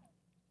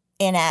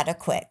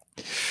inadequate.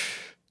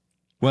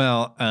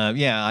 Well,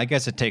 I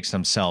guess it takes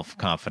some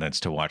self-confidence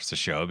to watch the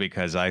show,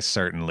 because I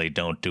certainly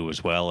don't do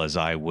as well as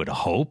I would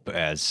hope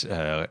as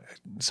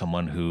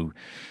someone who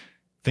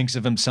thinks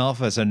of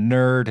himself as a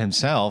nerd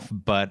himself,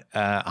 but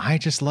I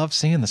just love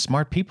seeing the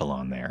smart people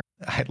on there.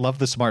 I love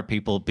the smart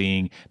people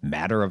being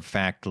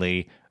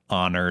matter-of-factly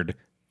honored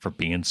for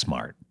being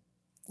smart.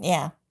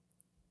 Yeah.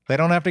 They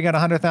don't have to get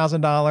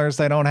 $100,000.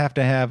 They don't have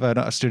to have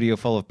a studio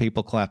full of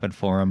people clapping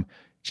for them.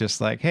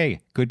 Just like, hey,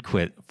 good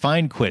quiz,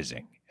 fine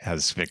quizzing,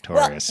 as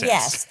Victoria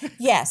says.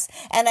 Yes.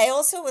 And I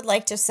also would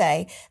like to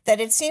say that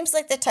it seems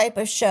like the type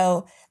of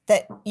show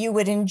that you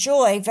would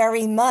enjoy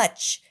very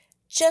much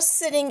just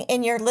sitting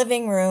in your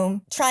living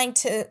room trying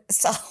to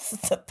solve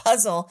the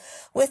puzzle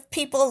with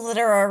people that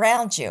are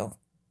around you.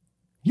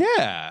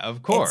 Yeah,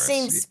 of course. It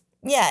seems,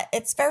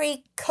 it's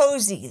very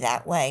cozy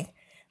that way.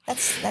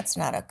 That's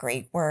not a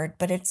great word,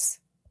 but it's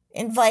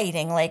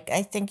inviting, like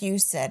I think you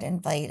said,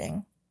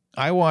 inviting.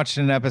 I watched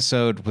an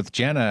episode with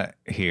Jenna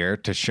here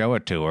to show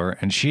it to her,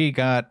 and she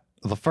got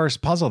the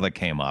first puzzle that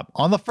came up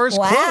on the first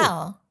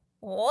clue.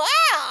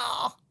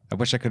 Wow. I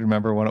wish I could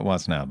remember what it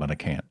was now, but I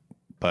can't.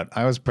 But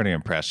I was pretty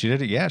impressed. She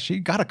did it. Yeah, she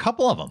got a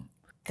couple of them.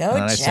 Go,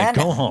 and I Jenna. said,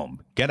 go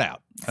home. Get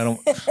out. I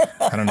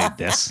don't need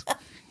this.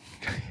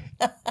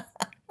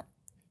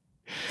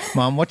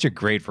 Mom, what's your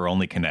grade for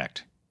Only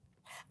Connect?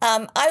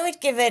 I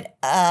would give it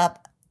a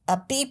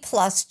B+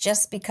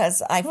 just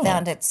because I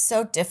found it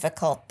so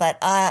difficult, but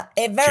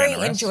it very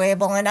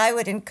enjoyable, and I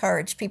would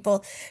encourage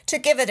people to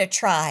give it a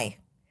try.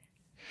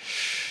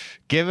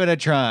 Give it a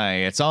try.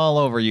 It's all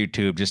over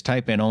YouTube. Just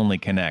type in Only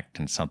Connect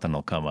and something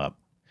will come up.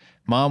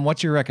 Mom,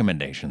 what's your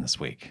recommendation this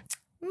week?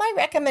 My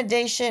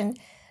recommendation,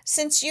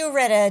 since you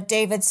read a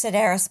David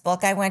Sedaris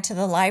book, I went to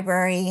the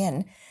library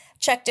and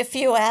checked a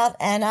few out,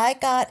 and I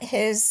got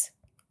his,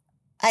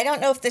 I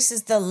don't know if this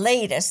is the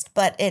latest,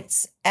 but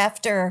it's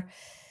after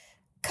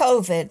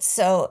COVID,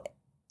 so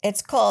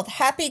it's called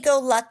Happy Go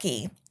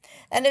Lucky,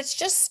 and it's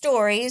just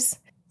stories.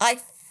 I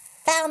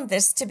found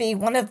this to be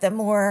one of the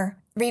more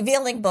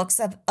revealing books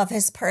of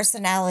his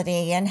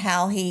personality and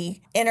how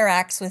he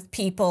interacts with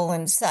people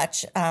and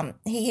such.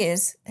 He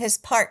is his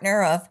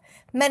partner of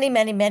many,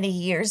 many, many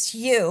years.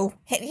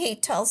 He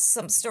tells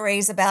some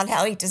stories about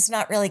how he does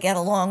not really get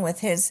along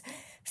with his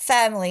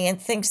family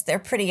and thinks they're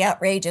pretty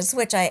outrageous,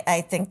 which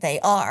I think they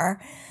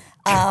are.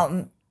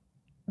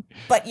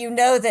 But you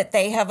know that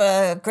they have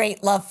a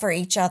great love for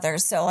each other.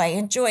 So I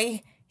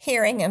enjoy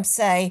hearing him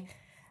say,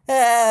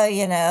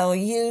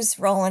 Yu's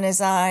rolling his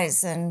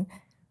eyes and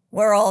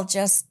we're all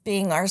just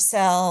being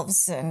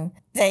ourselves and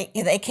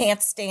they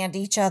can't stand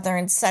each other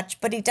and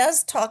such. But he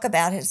does talk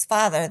about his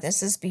father.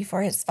 This is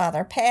before his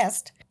father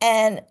passed.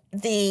 And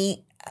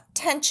the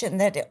tension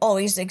that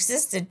always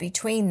existed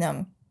between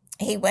them.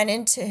 He went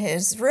into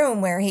his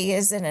room where he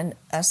is in an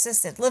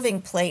assisted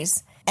living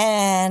place,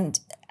 and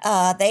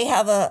they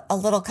have a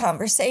little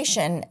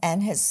conversation,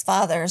 and his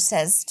father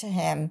says to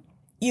him,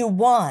 "You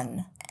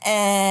won."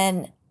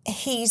 And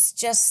he's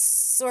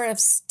just sort of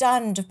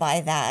stunned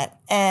by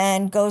that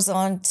and goes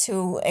on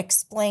to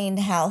explain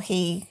how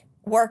he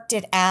worked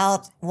it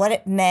out, what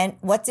it meant,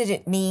 what did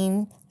it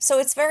mean. So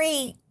it's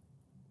very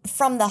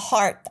from the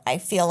heart, I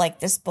feel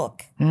like, this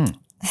book.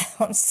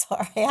 I'm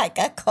sorry, I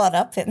got caught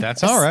up in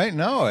That's this. all right.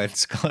 No,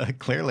 it's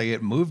clearly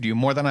it moved you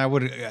more than I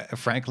would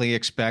frankly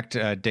expect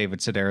David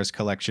Sedaris'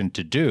 collection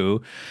to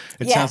do.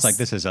 It sounds like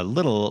this is a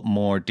little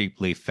more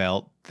deeply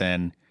felt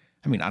than,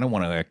 I mean, I don't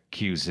want to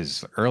accuse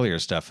his earlier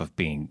stuff of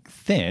being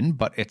thin,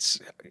 but it's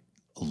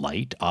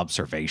light,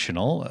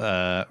 observational,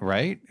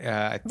 right?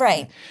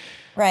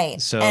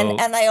 Right. So,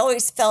 and I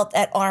always felt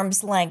at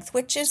arm's length,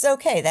 which is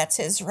okay. That's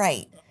his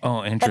right.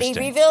 Oh, interesting.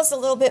 But he reveals a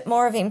little bit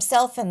more of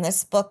himself in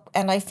this book,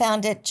 and I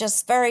found it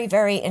just very,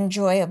 very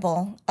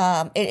enjoyable.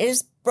 It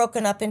is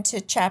broken up into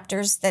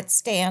chapters that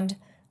stand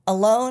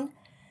alone.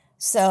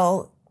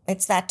 So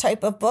it's that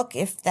type of book,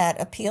 if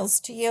that appeals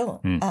to you.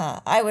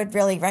 I would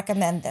really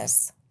recommend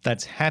this.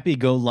 That's Happy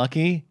Go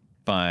Lucky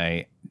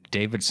by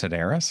David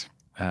Sedaris.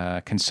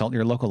 Consult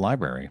your local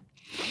library.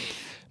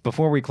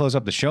 Before we close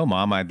up the show,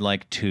 Mom, I'd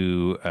like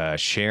to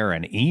share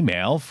an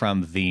email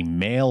from the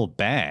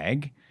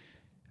mailbag.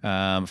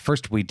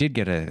 First, we did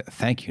get a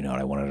thank you note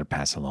I wanted to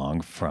pass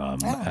along from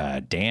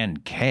Dan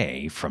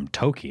K. from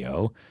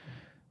Tokyo.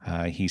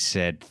 He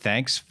said,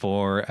 thanks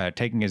for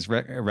taking his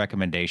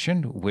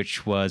recommendation,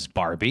 which was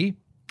Barbie,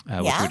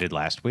 which we did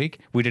last week.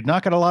 We did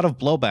not get a lot of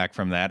blowback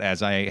from that,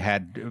 as I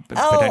had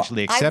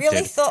potentially accepted. I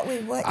really thought we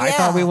would. I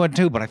thought we would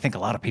too, but I think a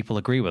lot of people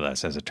agree with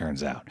us, as it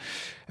turns out.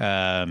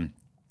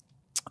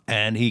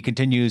 And he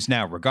continues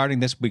now, regarding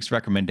this week's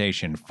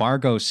recommendation,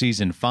 Fargo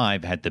Season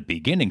 5 had the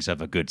beginnings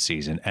of a good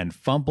season and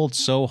fumbled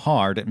so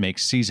hard it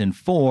makes Season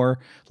 4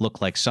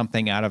 look like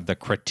something out of the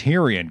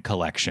Criterion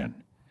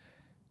Collection.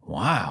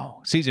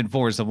 Wow. Season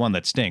 4 is the one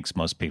that stinks,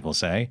 most people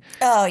say.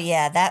 Oh,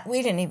 yeah,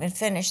 we didn't even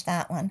finish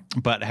that one.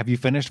 But have you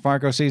finished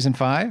Fargo Season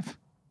 5?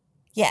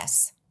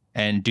 Yes.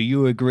 And do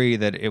you agree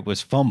that it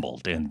was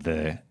fumbled in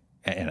the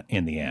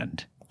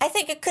end? I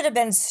think it could have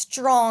been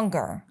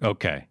stronger.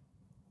 Okay.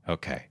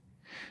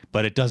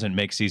 But it doesn't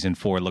make Season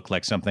 4 look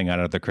like something out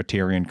of the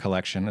Criterion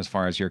Collection as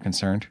far as you're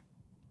concerned?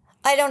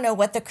 I don't know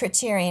what the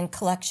Criterion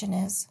Collection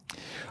is.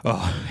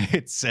 Oh,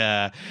 it's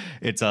a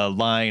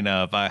line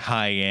of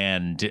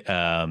high-end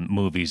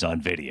movies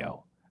on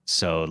video.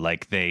 So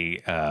like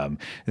they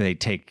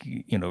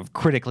take,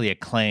 critically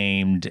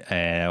acclaimed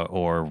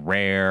or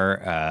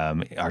rare,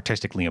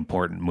 artistically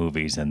important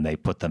movies, and they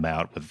put them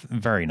out with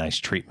very nice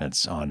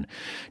treatments on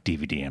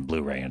DVD and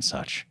Blu-ray and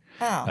such.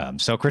 Oh.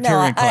 So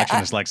Criterion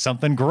Collection is like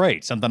something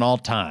great, something all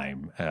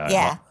time.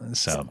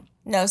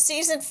 No,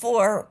 Season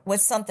 4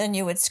 was something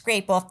you would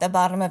scrape off the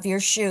bottom of your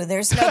shoe.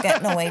 There's no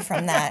getting away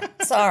from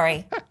that.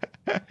 Sorry.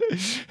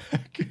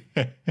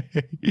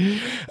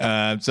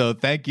 So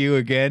thank you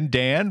again,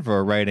 Dan,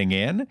 for writing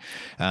in.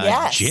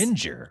 Yes.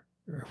 Ginger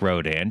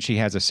wrote in. She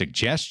has a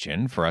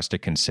suggestion for us to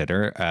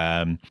consider.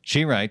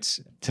 She writes,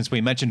 since we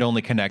mentioned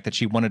Only Connect, that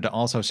she wanted to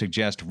also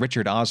suggest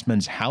Richard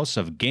Osman's House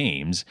of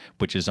Games,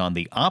 which is on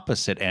the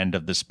opposite end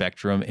of the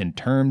spectrum in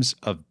terms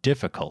of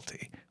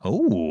difficulty.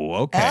 Oh,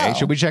 okay. Oh.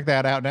 Should we check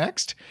that out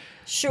next?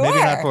 Sure. Maybe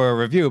not for a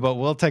review, but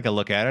we'll take a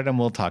look at it and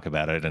we'll talk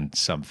about it in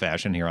some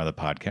fashion here on the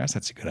podcast.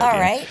 That's a good idea. All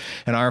right.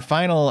 And our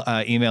final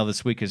email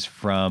this week is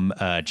from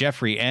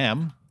Jeffrey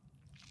M.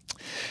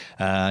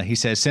 He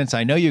says, since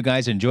I know you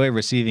guys enjoy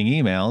receiving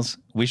emails,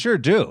 we sure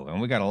do. And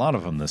we got a lot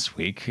of them this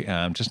week,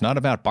 just not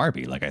about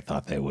Barbie like I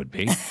thought they would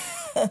be.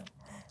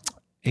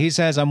 He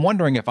says, I'm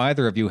wondering if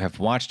either of you have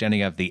watched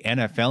any of the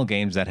NFL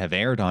games that have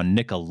aired on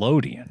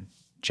Nickelodeon.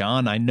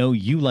 John, I know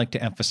you like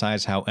to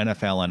emphasize how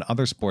NFL and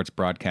other sports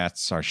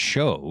broadcasts are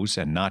shows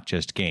and not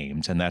just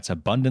games, and that's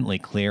abundantly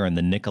clear in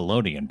the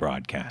Nickelodeon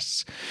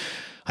broadcasts.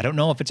 I don't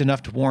know if it's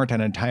enough to warrant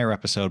an entire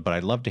episode, but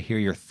I'd love to hear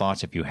your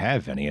thoughts if you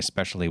have any,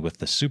 especially with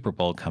the Super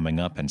Bowl coming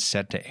up and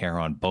set to air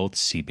on both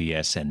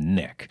CBS and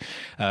Nick.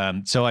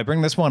 So I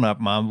bring this one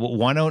up, Mom.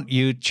 Why don't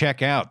you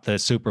check out the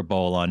Super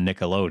Bowl on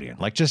Nickelodeon?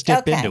 Like, just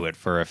dip into it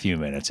for a few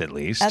minutes at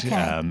least. Okay.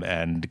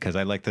 And because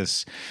I like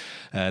this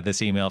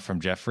email from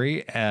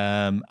Jeffrey.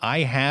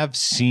 I have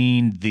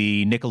seen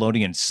the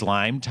Nickelodeon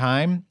Slime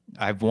Time.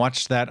 I've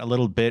watched that a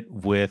little bit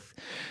with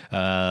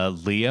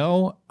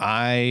Leo.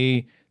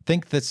 I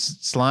think that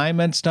slime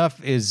and stuff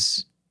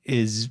is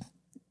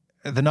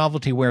the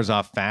novelty wears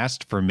off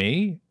fast for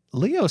me.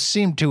 Leo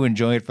seemed to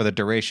enjoy it for the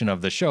duration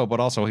of the show, but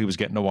also he was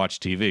getting to watch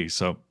TV.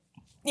 So,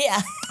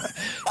 Yeah.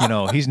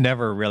 he's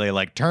never really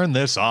like, turn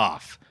this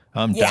off.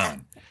 I'm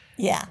done.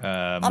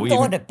 Yeah. I'm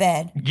going to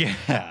bed.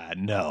 Yeah,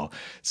 no.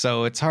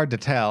 So it's hard to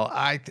tell.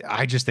 I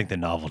just think the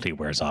novelty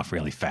wears off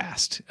really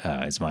fast,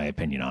 is my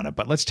opinion on it.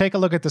 But let's take a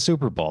look at the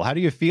Super Bowl. How do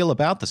you feel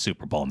about the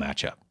Super Bowl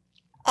matchup?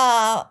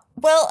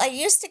 Well, I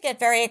used to get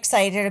very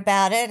excited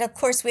about it. Of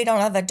course, we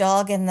don't have a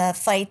dog in the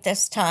fight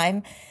this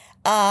time.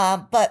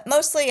 But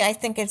mostly I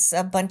think it's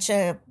a bunch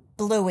of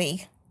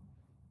bluey.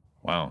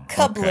 Wow.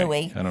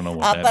 Kablooey. Okay. I don't know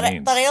what that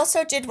means. But I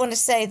also did want to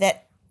say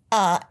that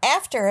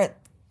after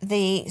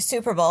the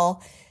Super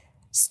Bowl,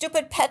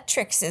 Stupid Pet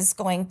Tricks is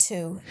going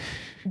to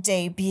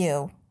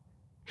debut.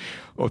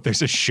 Oh,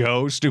 there's a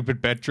show,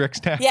 Stupid Pet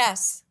Tricks now?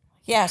 Yes.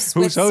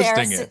 Who's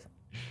hosting it?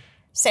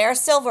 Sarah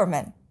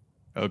Silverman.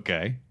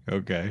 Okay.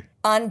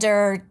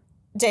 Under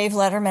Dave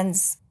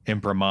Letterman's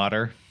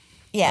Imprimatur?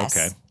 Yes.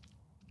 Okay.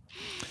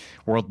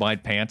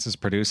 Worldwide Pants is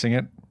producing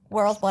it?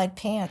 Worldwide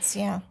Pants,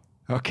 yeah.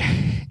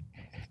 Okay.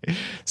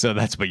 So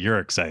that's what you're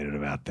excited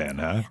about then,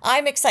 huh?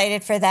 I'm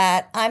excited for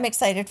that.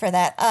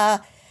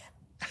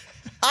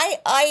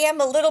 I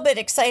am a little bit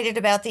excited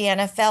about the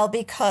NFL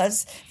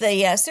because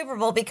the Super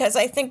Bowl, because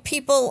I think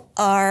people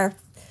are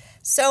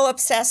so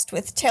obsessed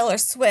with Taylor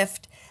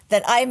Swift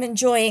that I'm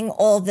enjoying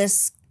all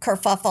this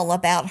kerfuffle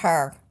about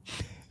her.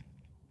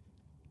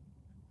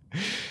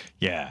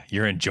 Yeah,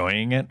 you're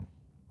enjoying it?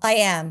 I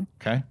am.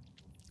 Okay.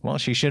 Well,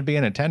 she should be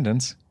in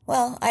attendance.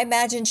 Well, I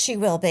imagine she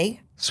will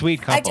be.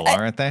 Sweet couple,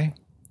 aren't they?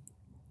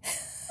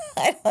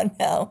 I don't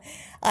know.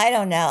 I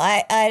don't.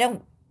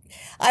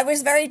 I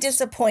was very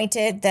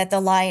disappointed that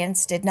the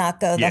Lions did not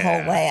go the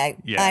whole way.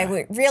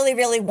 I really,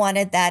 really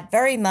wanted that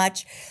very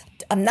much.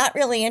 I'm not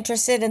really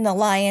interested in the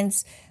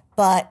Lions,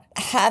 but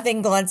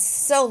having gone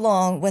so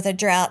long with a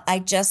drought,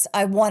 I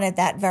wanted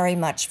that very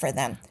much for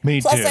them. Me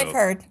Plus, too. I've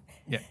heard.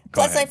 Yeah.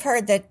 I've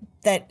heard that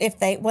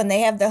if when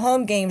they have the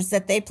home games,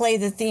 that they play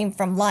the theme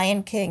from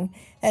Lion King,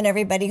 and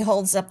everybody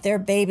holds up their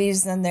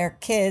babies and their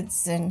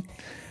kids, and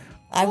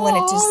I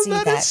wanted to see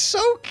that. That is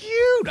so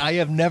cute. I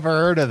have never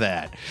heard of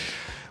that.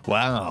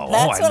 Wow.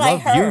 That's what I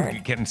heard.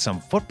 You getting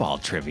some football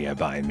trivia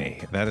by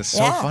me. That is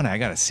so funny. I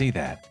got to see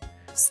that.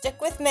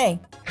 Stick with me.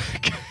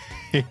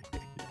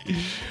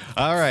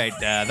 All right.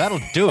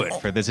 That'll do it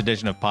for this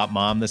edition of Pop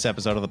Mom. This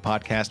episode of the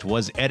podcast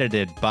was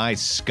edited by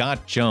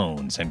Scott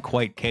Jones, and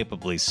quite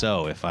capably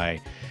so, if I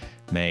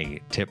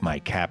may tip my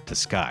cap to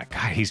Scott.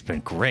 God, he's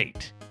been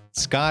great.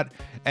 Scott,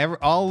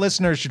 all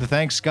listeners should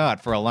thank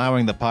Scott for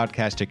allowing the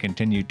podcast to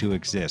continue to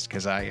exist,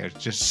 because I was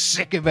just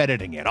sick of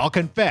editing it. I'll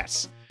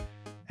confess.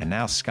 And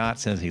now Scott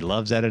says he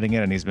loves editing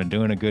it and he's been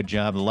doing a good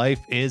job. Life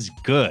is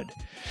good.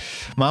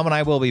 Mom and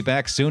I will be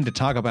back soon to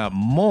talk about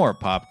more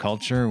pop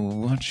culture.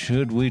 What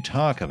should we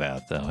talk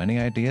about, though? Any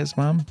ideas,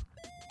 Mom?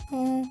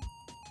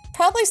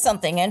 Probably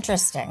something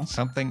interesting.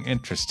 Something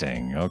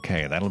interesting.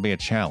 Okay, that'll be a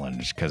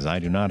challenge because I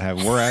do not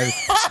have.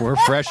 We're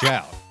fresh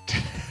out,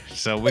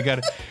 so we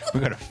got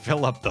to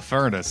fill up the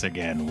furnace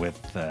again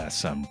with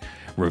some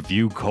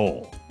review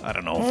coal. I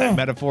don't know if that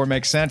metaphor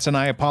makes sense, and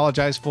I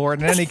apologize for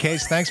it. In any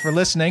case, thanks for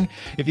listening.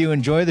 If you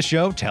enjoy the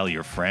show, tell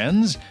your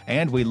friends,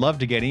 and we love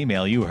to get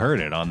email. You heard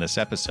it on this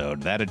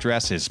episode. That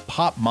address is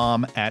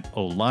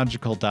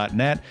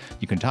popmom@ological.net.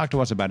 You can talk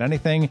to us about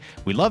anything.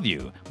 We love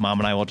you. Mom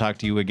and I will talk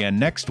to you again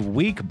next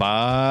week.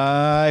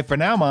 Bye for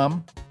now,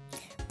 Mom.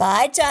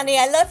 Bye, Johnny.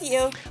 I love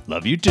you.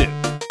 Love you too.